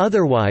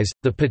 Otherwise,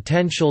 the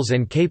potentials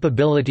and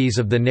capabilities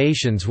of the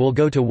nations will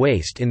go to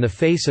waste in the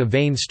face of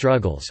vain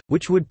struggles,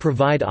 which would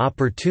provide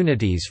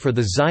opportunities for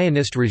the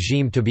Zionist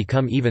regime to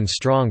become even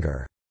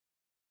stronger.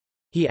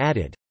 He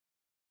added.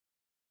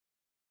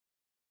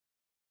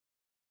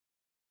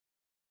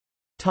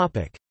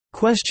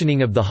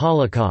 Questioning of the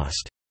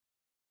Holocaust.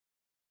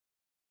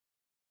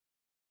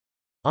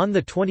 On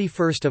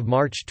 21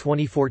 March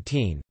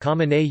 2014,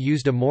 Khamenei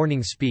used a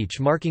morning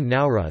speech marking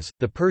Nowruz,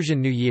 the Persian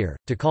New Year,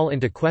 to call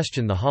into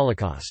question the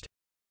Holocaust.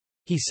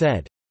 He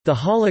said, "The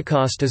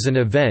Holocaust is an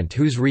event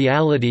whose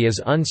reality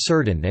is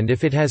uncertain, and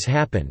if it has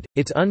happened,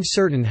 it's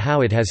uncertain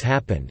how it has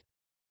happened."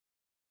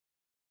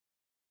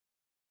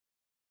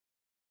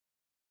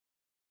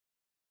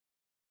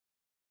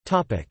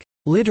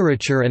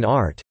 Literature and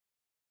art.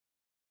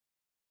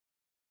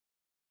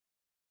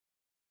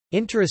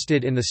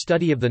 Interested in the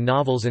study of the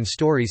novels and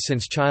stories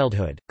since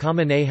childhood,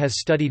 Khamenei has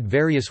studied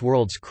various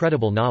world's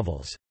credible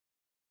novels.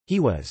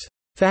 He was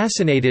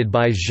fascinated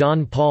by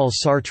Jean-Paul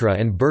Sartre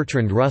and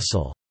Bertrand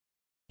Russell.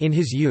 In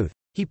his youth,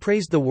 he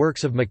praised the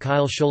works of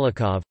Mikhail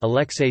Sholokhov,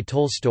 Alexei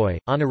Tolstoy,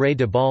 Honoré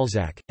de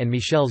Balzac, and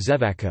Michel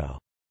Zevaco.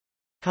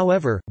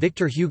 However,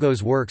 Victor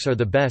Hugo's works are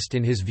the best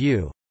in his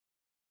view.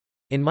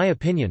 In my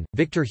opinion,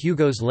 Victor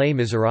Hugo's Les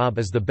Misérables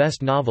is the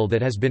best novel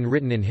that has been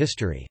written in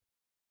history.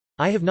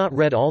 I have not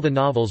read all the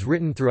novels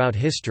written throughout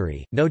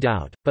history, no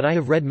doubt, but I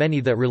have read many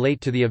that relate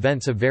to the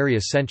events of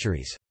various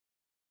centuries.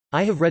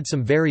 I have read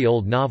some very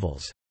old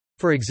novels.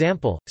 For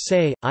example,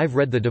 say, I've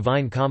read The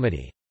Divine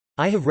Comedy.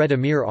 I have read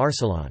Amir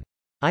Arsalan.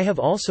 I have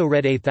also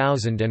read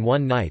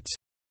 1001 Nights.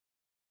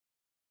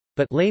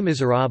 But Les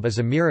Misérables is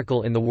a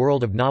miracle in the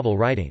world of novel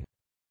writing.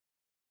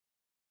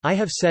 I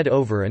have said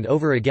over and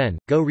over again,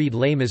 go read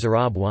Les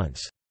Misérables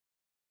once.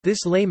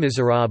 This Les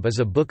Miserables is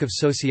a book of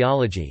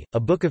sociology,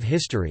 a book of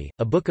history,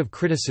 a book of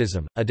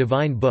criticism, a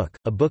divine book,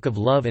 a book of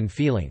love and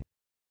feeling.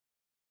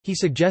 He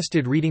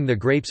suggested reading The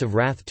Grapes of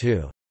Wrath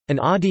to an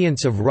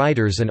audience of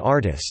writers and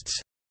artists,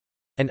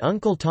 and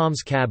Uncle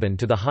Tom's Cabin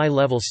to the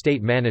high-level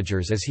state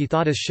managers, as he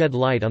thought it shed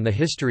light on the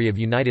history of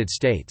United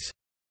States.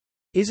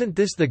 Isn't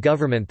this the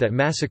government that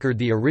massacred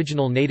the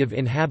original native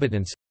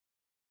inhabitants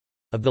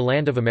of the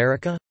land of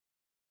America?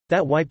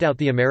 That wiped out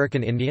the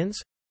American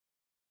Indians?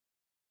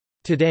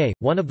 Today,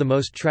 one of the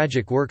most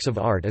tragic works of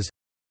art is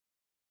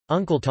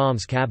Uncle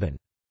Tom's Cabin.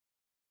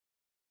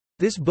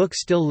 This book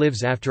still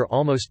lives after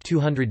almost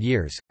 200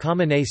 years.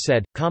 Khamenei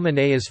said,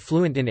 Khamenei is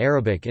fluent in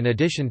Arabic in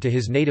addition to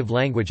his native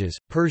languages,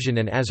 Persian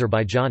and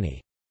Azerbaijani.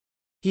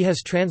 He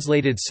has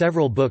translated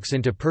several books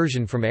into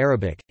Persian from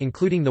Arabic,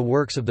 including the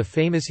works of the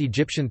famous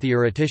Egyptian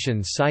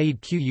theoretician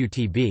Sayyid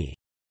Qutb.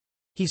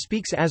 He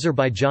speaks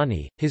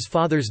Azerbaijani, his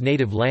father's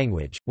native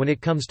language. When it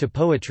comes to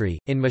poetry,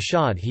 in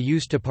Mashhad he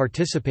used to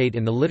participate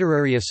in the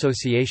literary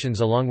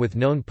associations along with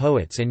known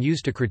poets and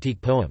used to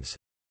critique poems.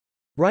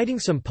 Writing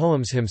some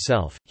poems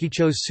himself, he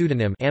chose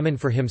pseudonym Amman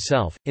for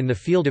himself. In the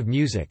field of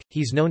music,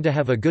 he's known to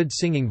have a good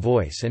singing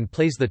voice and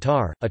plays the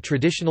tar, a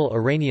traditional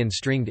Iranian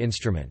stringed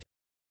instrument.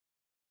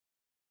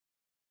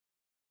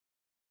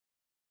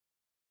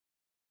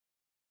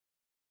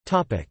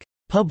 Public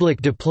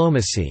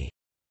diplomacy.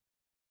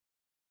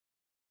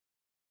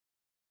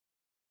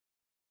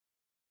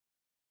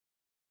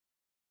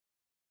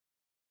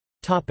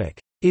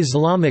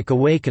 Islamic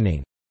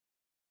awakening.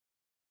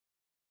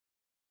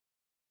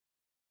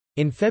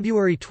 In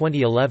February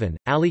 2011,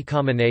 Ali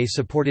Khamenei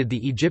supported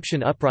the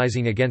Egyptian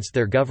uprising against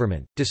their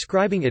government,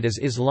 describing it as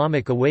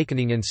Islamic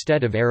awakening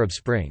instead of Arab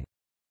Spring.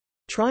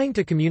 Trying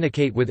to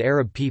communicate with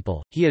Arab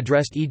people, he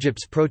addressed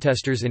Egypt's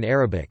protesters in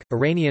Arabic.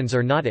 Iranians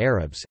are not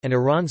Arabs, and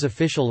Iran's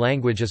official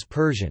language is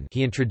Persian.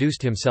 He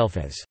introduced himself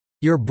as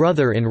your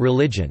brother in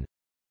religion,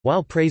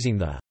 while praising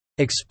the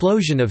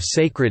explosion of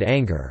sacred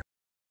anger.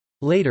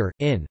 Later,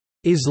 in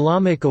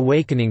Islamic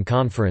Awakening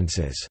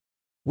conferences,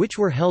 which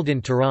were held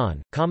in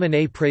Tehran,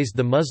 Khamenei praised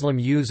the Muslim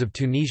youths of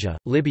Tunisia,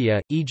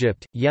 Libya,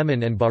 Egypt,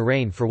 Yemen and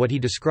Bahrain for what he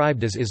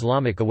described as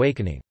Islamic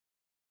awakening.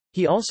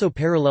 He also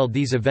paralleled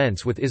these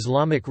events with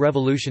Islamic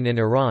revolution in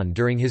Iran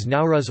during his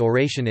Nowruz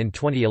oration in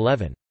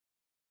 2011.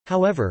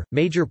 However,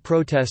 major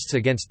protests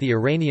against the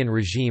Iranian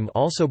regime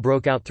also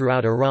broke out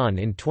throughout Iran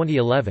in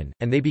 2011,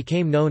 and they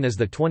became known as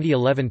the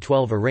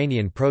 2011-12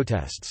 Iranian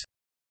protests.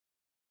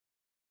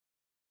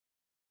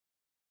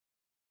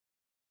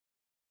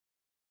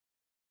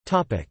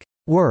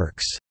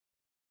 Works.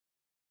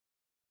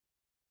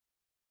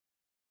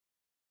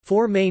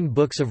 4 main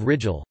books of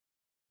Rijal: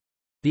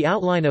 The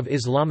Outline of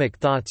Islamic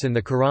Thoughts in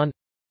the Quran,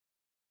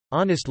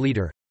 Honest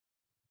Leader,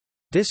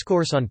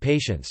 Discourse on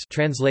Patience,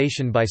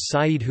 translation by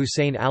Sayyid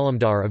Hussein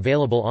Alamdar,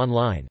 available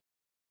online,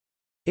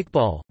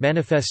 Iqbal,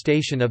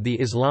 Manifestation of the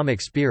Islamic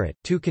Spirit,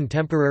 2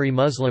 Contemporary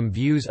Muslim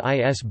Views,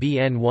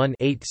 ISBN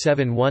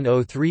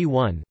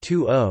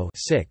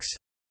 1-871031-20-6.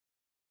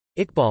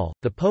 Iqbal,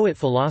 the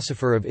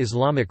poet-philosopher of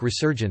Islamic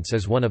resurgence,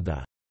 is one of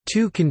the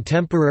 2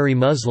 contemporary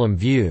Muslim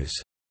views.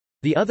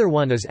 The other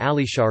one is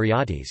Ali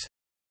Shariati's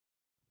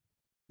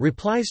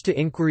Replies to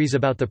Inquiries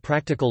about the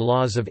Practical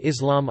Laws of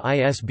Islam,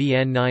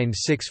 ISBN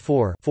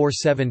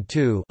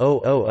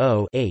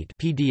 964-472-000-8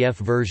 PDF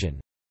version.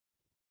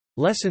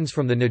 Lessons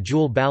from the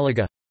Najul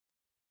Balagha,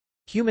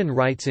 Human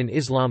Rights in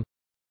Islam,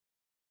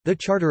 The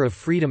Charter of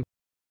Freedom,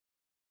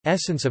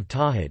 Essence of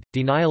Tawhid,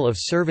 Denial of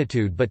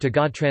Servitude but to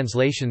God,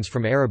 translations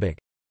from Arabic,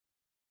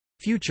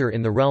 Future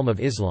in the Realm of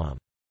Islam.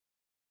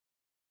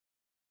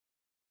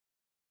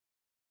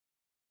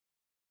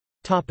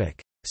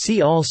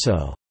 See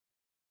also: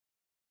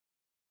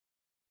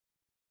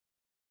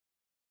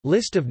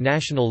 List of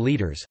national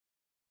leaders,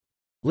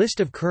 List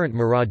of current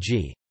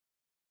Marjaʿiyyat,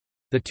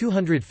 The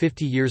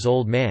 250 Years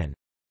Old Man,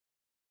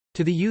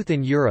 To the Youth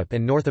in Europe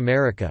and North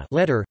America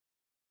letter,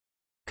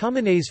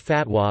 Khamenei's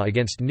Fatwa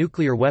against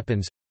nuclear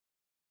weapons,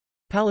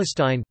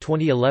 Palestine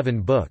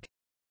 2011 book.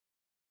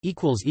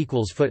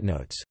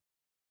 Footnotes